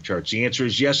time frame charts. The answer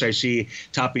is yes, I see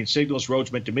topping signals,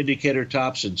 Rhodes momentum indicator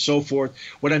tops, and so forth.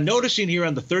 What I'm noticing here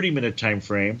on the 30-minute time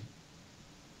frame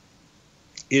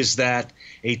is that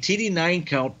a TD9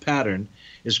 count pattern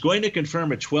is going to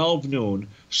confirm at 12 noon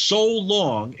so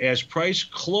long as price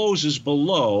closes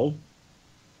below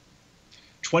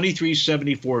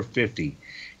 2374.50.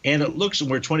 And it looks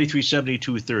we're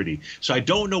 2372.30. So I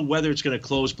don't know whether it's going to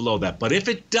close below that. But if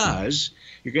it does,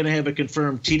 you're going to have a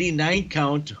confirmed TD9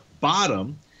 count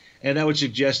bottom. And that would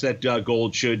suggest that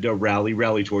gold should rally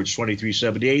towards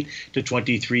 2378 to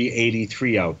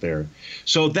 2383 out there.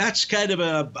 So that's kind of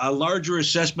a larger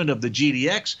assessment of the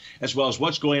GDX as well as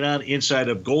what's going on inside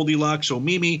of Goldilocks. So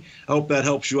Mimi, I hope that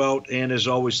helps you out. And as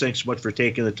always, thanks so much for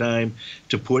taking the time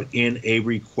to put in a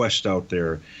request out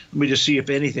there. Let me just see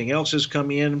if anything else has come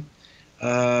in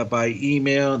by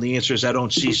email, and the answer is I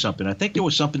don't see something. I think there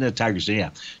was something in the Tigers. Yeah,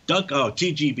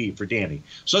 TGB for Danny.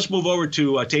 So let's move over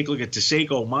to take a look at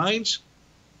Taseko Mines.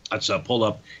 Let's pull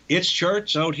up its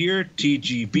charts out here,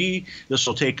 TGB. This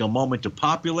will take a moment to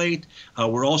populate.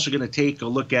 We're also going to take a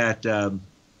look at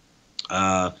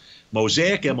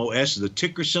Mosaic, MOS, the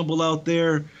ticker symbol out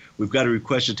there. We've got a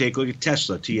request to take a look at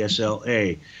Tesla,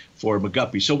 TSLA, for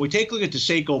McGuppy. So when we take a look at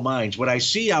Taseko Mines, what I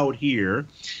see out here,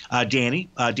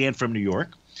 Dan from New York,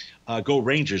 go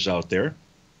Rangers out there.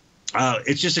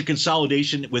 It's just a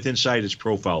consolidation with inside its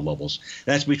profile levels.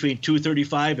 That's between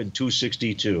 235 and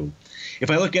 262.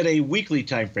 If I look at a weekly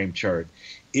time frame chart,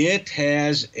 it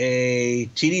has a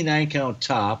TD9 count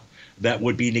top that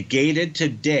would be negated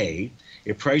today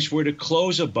if price were to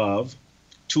close above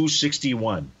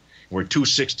 261. We're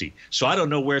 260. So I don't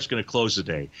know where it's going to close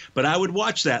today. But I would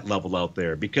watch that level out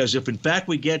there because if, in fact,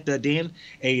 we get, Dan,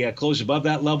 a close above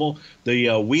that level,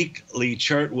 the weekly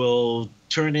chart will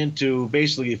turn into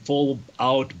basically a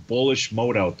full-out bullish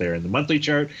mode out there. In the monthly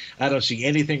chart, I don't see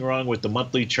anything wrong with the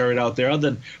monthly chart out there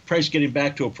other than price getting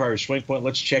back to a prior swing point.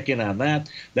 Let's check in on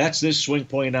that. That's this swing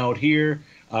point out here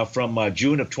from May of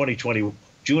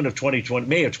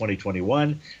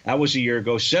 2021. That was a year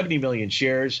ago, 70 million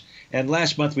shares. And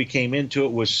last month we came into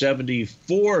it with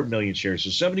 74 million shares. So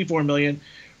 74 million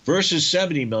versus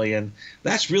 70 million.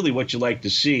 That's really what you like to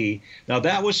see. Now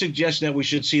that would suggest that we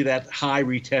should see that high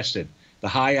retested. The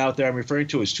high out there I'm referring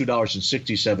to is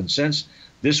 $2.67.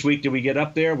 This week, did we get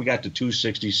up there? We got to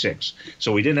 266.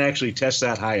 So we didn't actually test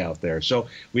that high out there. So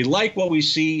we like what we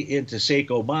see in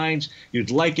Taseko Mines.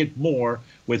 You'd like it more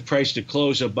with price to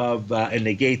close above and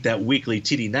negate that weekly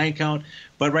TD9 count.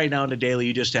 But right now in the daily,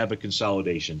 you just have a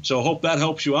consolidation. So I hope that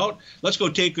helps you out. Let's go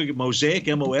take a look at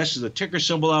Mosaic. MOS is the ticker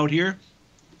symbol out here.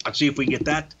 Let's see if we can get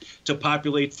that to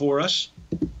populate for us.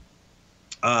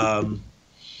 I'm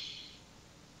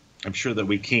sure that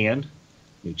we can.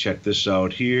 Let me check this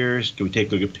out here. Can we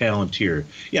take a look at Palantir?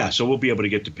 Yeah, so we'll be able to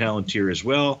get to Palantir as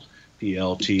well,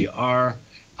 PLTR.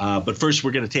 But first,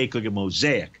 we're going to take a look at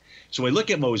Mosaic. So when we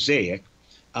look at Mosaic,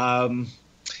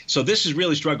 so this has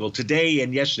really struggled today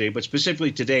and yesterday, but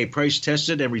specifically today, price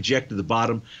tested and rejected the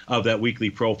bottom of that weekly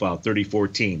profile,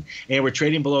 3014. And we're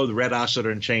trading below the red oscillator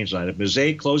and change line. If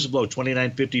Mosaic closes below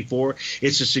 29.54,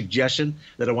 it's a suggestion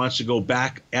that it wants to go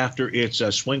back after its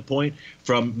swing point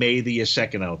from May the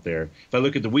 2nd out there. If I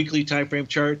look at the weekly time frame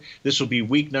chart, this will be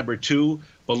week number 2.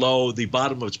 Below the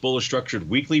bottom of its bullish structured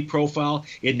weekly profile.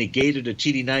 It negated a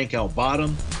TD9 count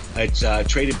bottom. It's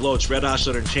traded below its red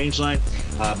oscillator and change line.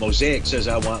 Mosaic says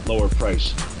I want lower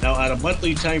price. Now on a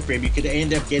monthly time frame, you could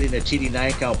end up getting a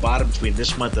TD9 count bottom between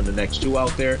this month and the next 2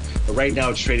 out there. But right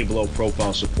now it's trading below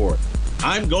profile support.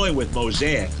 I'm going with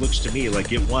Mosaic. Looks to me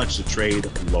like it wants to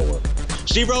trade lower.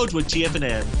 Steve Rhodes with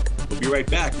TFNN. We'll be right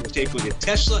back. We'll take a look at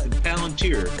Tesla and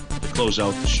Palantir to close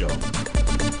out the show.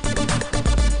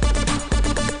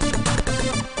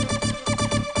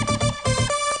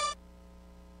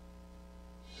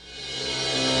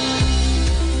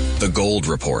 The Gold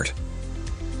Report.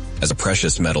 As a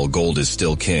precious metal, gold is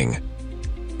still king.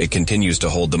 It continues to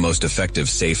hold the most effective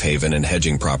safe haven and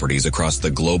hedging properties across the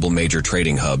global major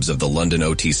trading hubs of the London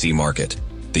OTC market,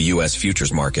 the U.S.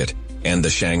 futures market, and the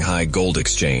Shanghai Gold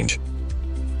Exchange.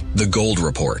 The Gold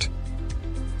Report.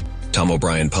 Tom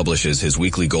O'Brien publishes his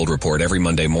weekly gold report every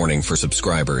Monday morning for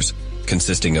subscribers,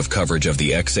 consisting of coverage of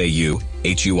the XAU,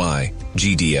 HUI,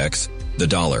 GDX, the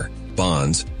dollar,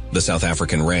 bonds, the South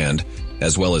African rand,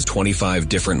 as well as 25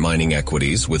 different mining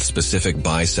equities with specific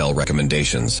buy-sell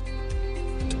recommendations.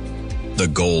 The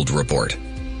Gold Report.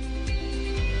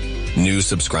 New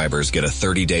subscribers get a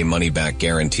 30-day money-back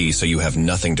guarantee so you have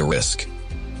nothing to risk.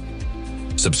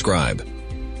 Subscribe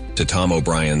to Tom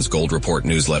O'Brien's Gold Report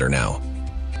newsletter now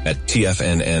at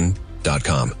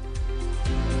TFNN.com.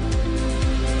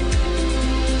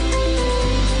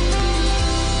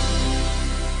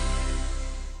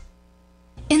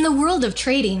 In the world of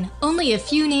trading, only a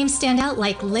few names stand out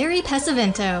like Larry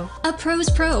Pesavento. A pro's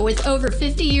pro with over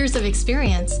 50 years of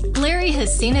experience, Larry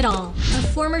has seen it all. A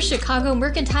former Chicago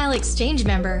Mercantile Exchange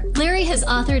member, Larry has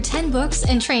authored 10 books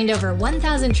and trained over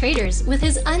 1,000 traders with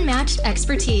his unmatched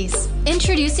expertise.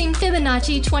 Introducing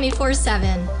Fibonacci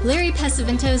 24/7, Larry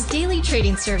Pesavento's daily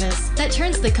trading service that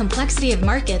turns the complexity of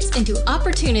markets into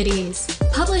opportunities.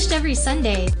 Published every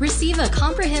Sunday, receive a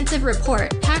comprehensive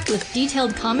report packed with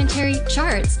detailed commentary,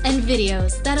 charts, and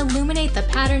videos that illuminate the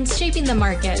patterns shaping the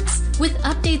markets, with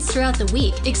updates throughout the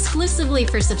week exclusively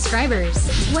for subscribers.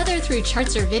 Whether through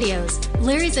charts or videos,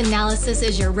 Larry's analysis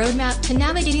is your roadmap to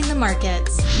navigating the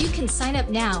markets. You can sign up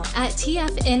now at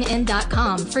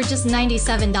TFNN.com for just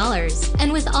 $97.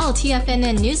 And with all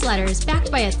TFNN newsletters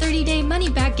backed by a 30-day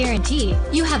money-back guarantee,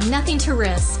 you have nothing to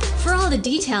risk. For all the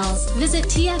details, visit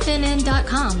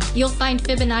TFNN.com. You'll find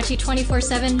Fibonacci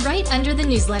 24/7 right under the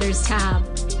newsletters tab.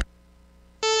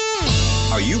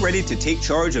 Are you ready to take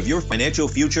charge of your financial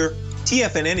future?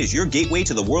 TFNN is your gateway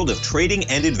to the world of trading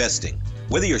and investing.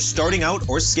 Whether you're starting out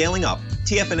or scaling up,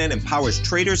 TFNN empowers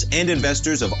traders and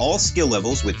investors of all skill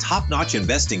levels with top-notch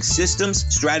investing systems,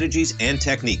 strategies, and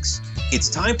techniques. It's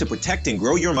time to protect and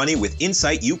grow your money with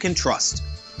insight you can trust.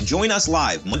 Join us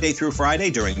live Monday through Friday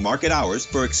during market hours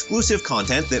for exclusive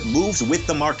content that moves with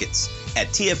the markets.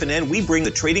 At TFNN, we bring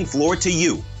the trading floor to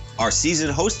you. Our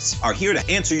seasoned hosts are here to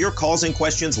answer your calls and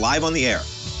questions live on the air.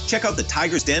 Check out the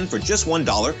Tiger's Den for just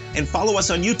 $1 and follow us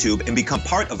on YouTube and become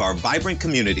part of our vibrant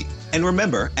community. And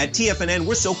remember, at TFNN,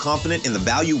 we're so confident in the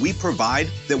value we provide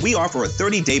that we offer a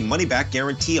 30-day money-back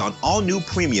guarantee on all new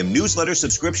premium newsletter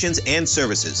subscriptions and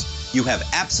services. You have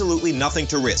absolutely nothing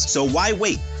to risk, so why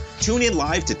wait? Tune in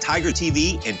live to Tiger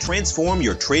TV and transform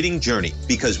your trading journey,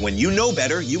 because when you know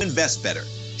better, you invest better.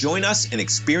 Join us and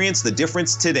experience the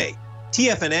difference today.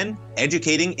 TFNN,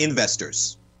 educating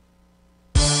investors.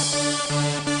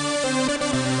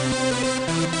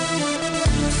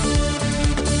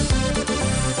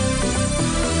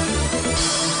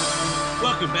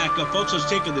 Welcome back, folks. Let's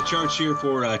take in the charts here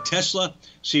for Tesla.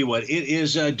 See what it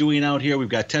is doing out here. We've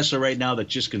got Tesla right now that's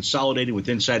just consolidating with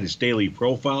inside its daily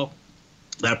profile.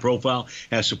 That profile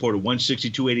has supported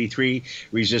 162.83,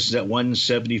 resistance at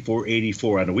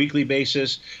 174.84 on a weekly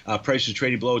basis. Price is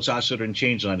trading below its oscillator and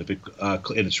change line. If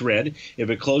and it's red.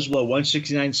 If it closed below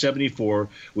 169.74,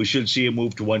 we should see a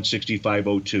move to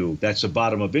 165.02. That's the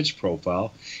bottom of its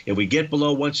profile. If we get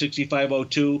below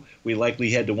 165.02, we likely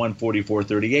head to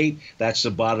 144.38. That's the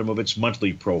bottom of its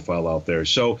monthly profile out there.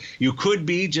 So you could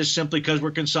be, just simply because we're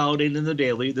consolidating in the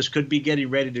daily, this could be getting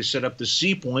ready to set up the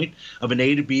C point of an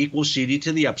A to B equals CD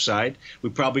to the upside. We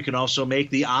probably can also make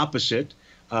the opposite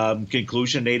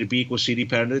conclusion, A to B equals CD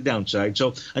pattern to the downside.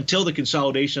 So until the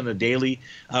consolidation on the daily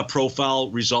profile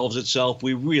resolves itself,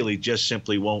 we really just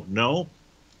simply won't know.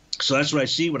 So that's what I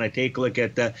see when I take a look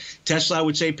at Tesla. I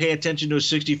would say pay attention to a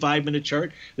 65-minute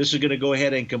chart. This is going to go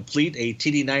ahead and complete a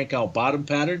TD9 count bottom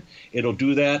pattern. It'll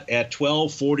do that at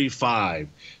 12:45.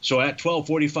 So at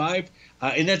 12:45,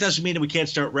 and that doesn't mean that we can't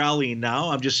start rallying now.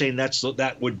 I'm just saying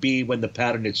that would be when the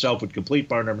pattern itself would complete.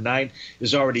 Bar number 9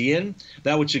 is already in.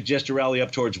 That would suggest a rally up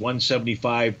towards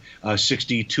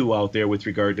 175.62 out there with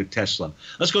regard to Tesla.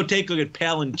 Let's go take a look at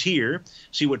Palantir,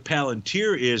 see what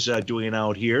Palantir is doing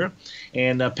out here.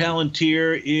 And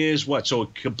Palantir is what? So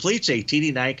it completes a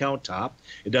TD9 count top.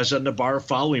 It does on the bar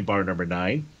following bar number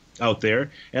 9 out there,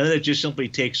 and then it just simply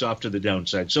takes off to the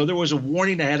downside. So there was a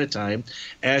warning ahead of time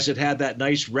as it had that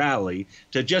nice rally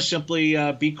to just simply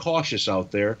be cautious out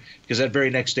there, because that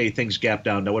very next day things gap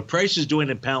down. Now what price is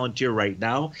doing in Palantir right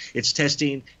now, it's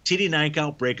testing TD9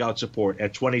 count breakout support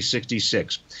at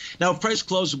 2066. Now if price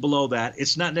closes below that,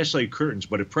 it's not necessarily curtains,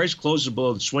 but if price closes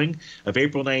below the swing of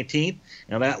April 19th,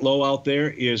 and that low out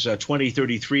there is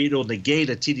 2033, it'll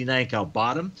negate a TD9 count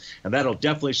bottom, and that'll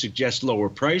definitely suggest lower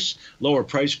price. Lower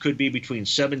price could be between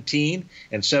 17 and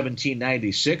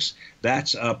 1796.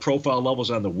 That's profile levels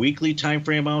on the weekly time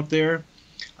frame out there.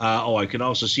 I can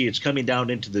also see it's coming down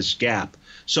into this gap.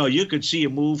 So you could see a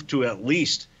move to at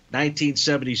least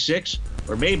 1976,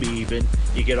 or maybe even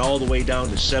you get all the way down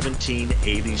to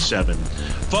 1787.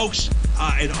 Folks,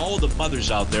 and all the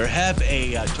mothers out there, have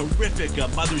a terrific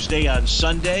Mother's Day on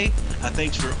Sunday.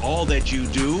 Thanks for all that you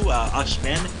do. Us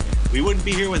men, we wouldn't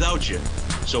be here without you.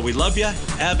 So we love you.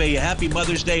 Have a happy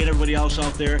Mother's Day, and everybody else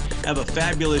out there, have a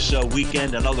fabulous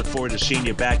weekend, and I'll look forward to seeing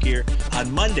you back here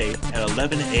on Monday at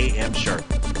 11 a.m. sharp.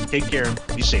 Take care.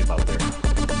 Be safe out there.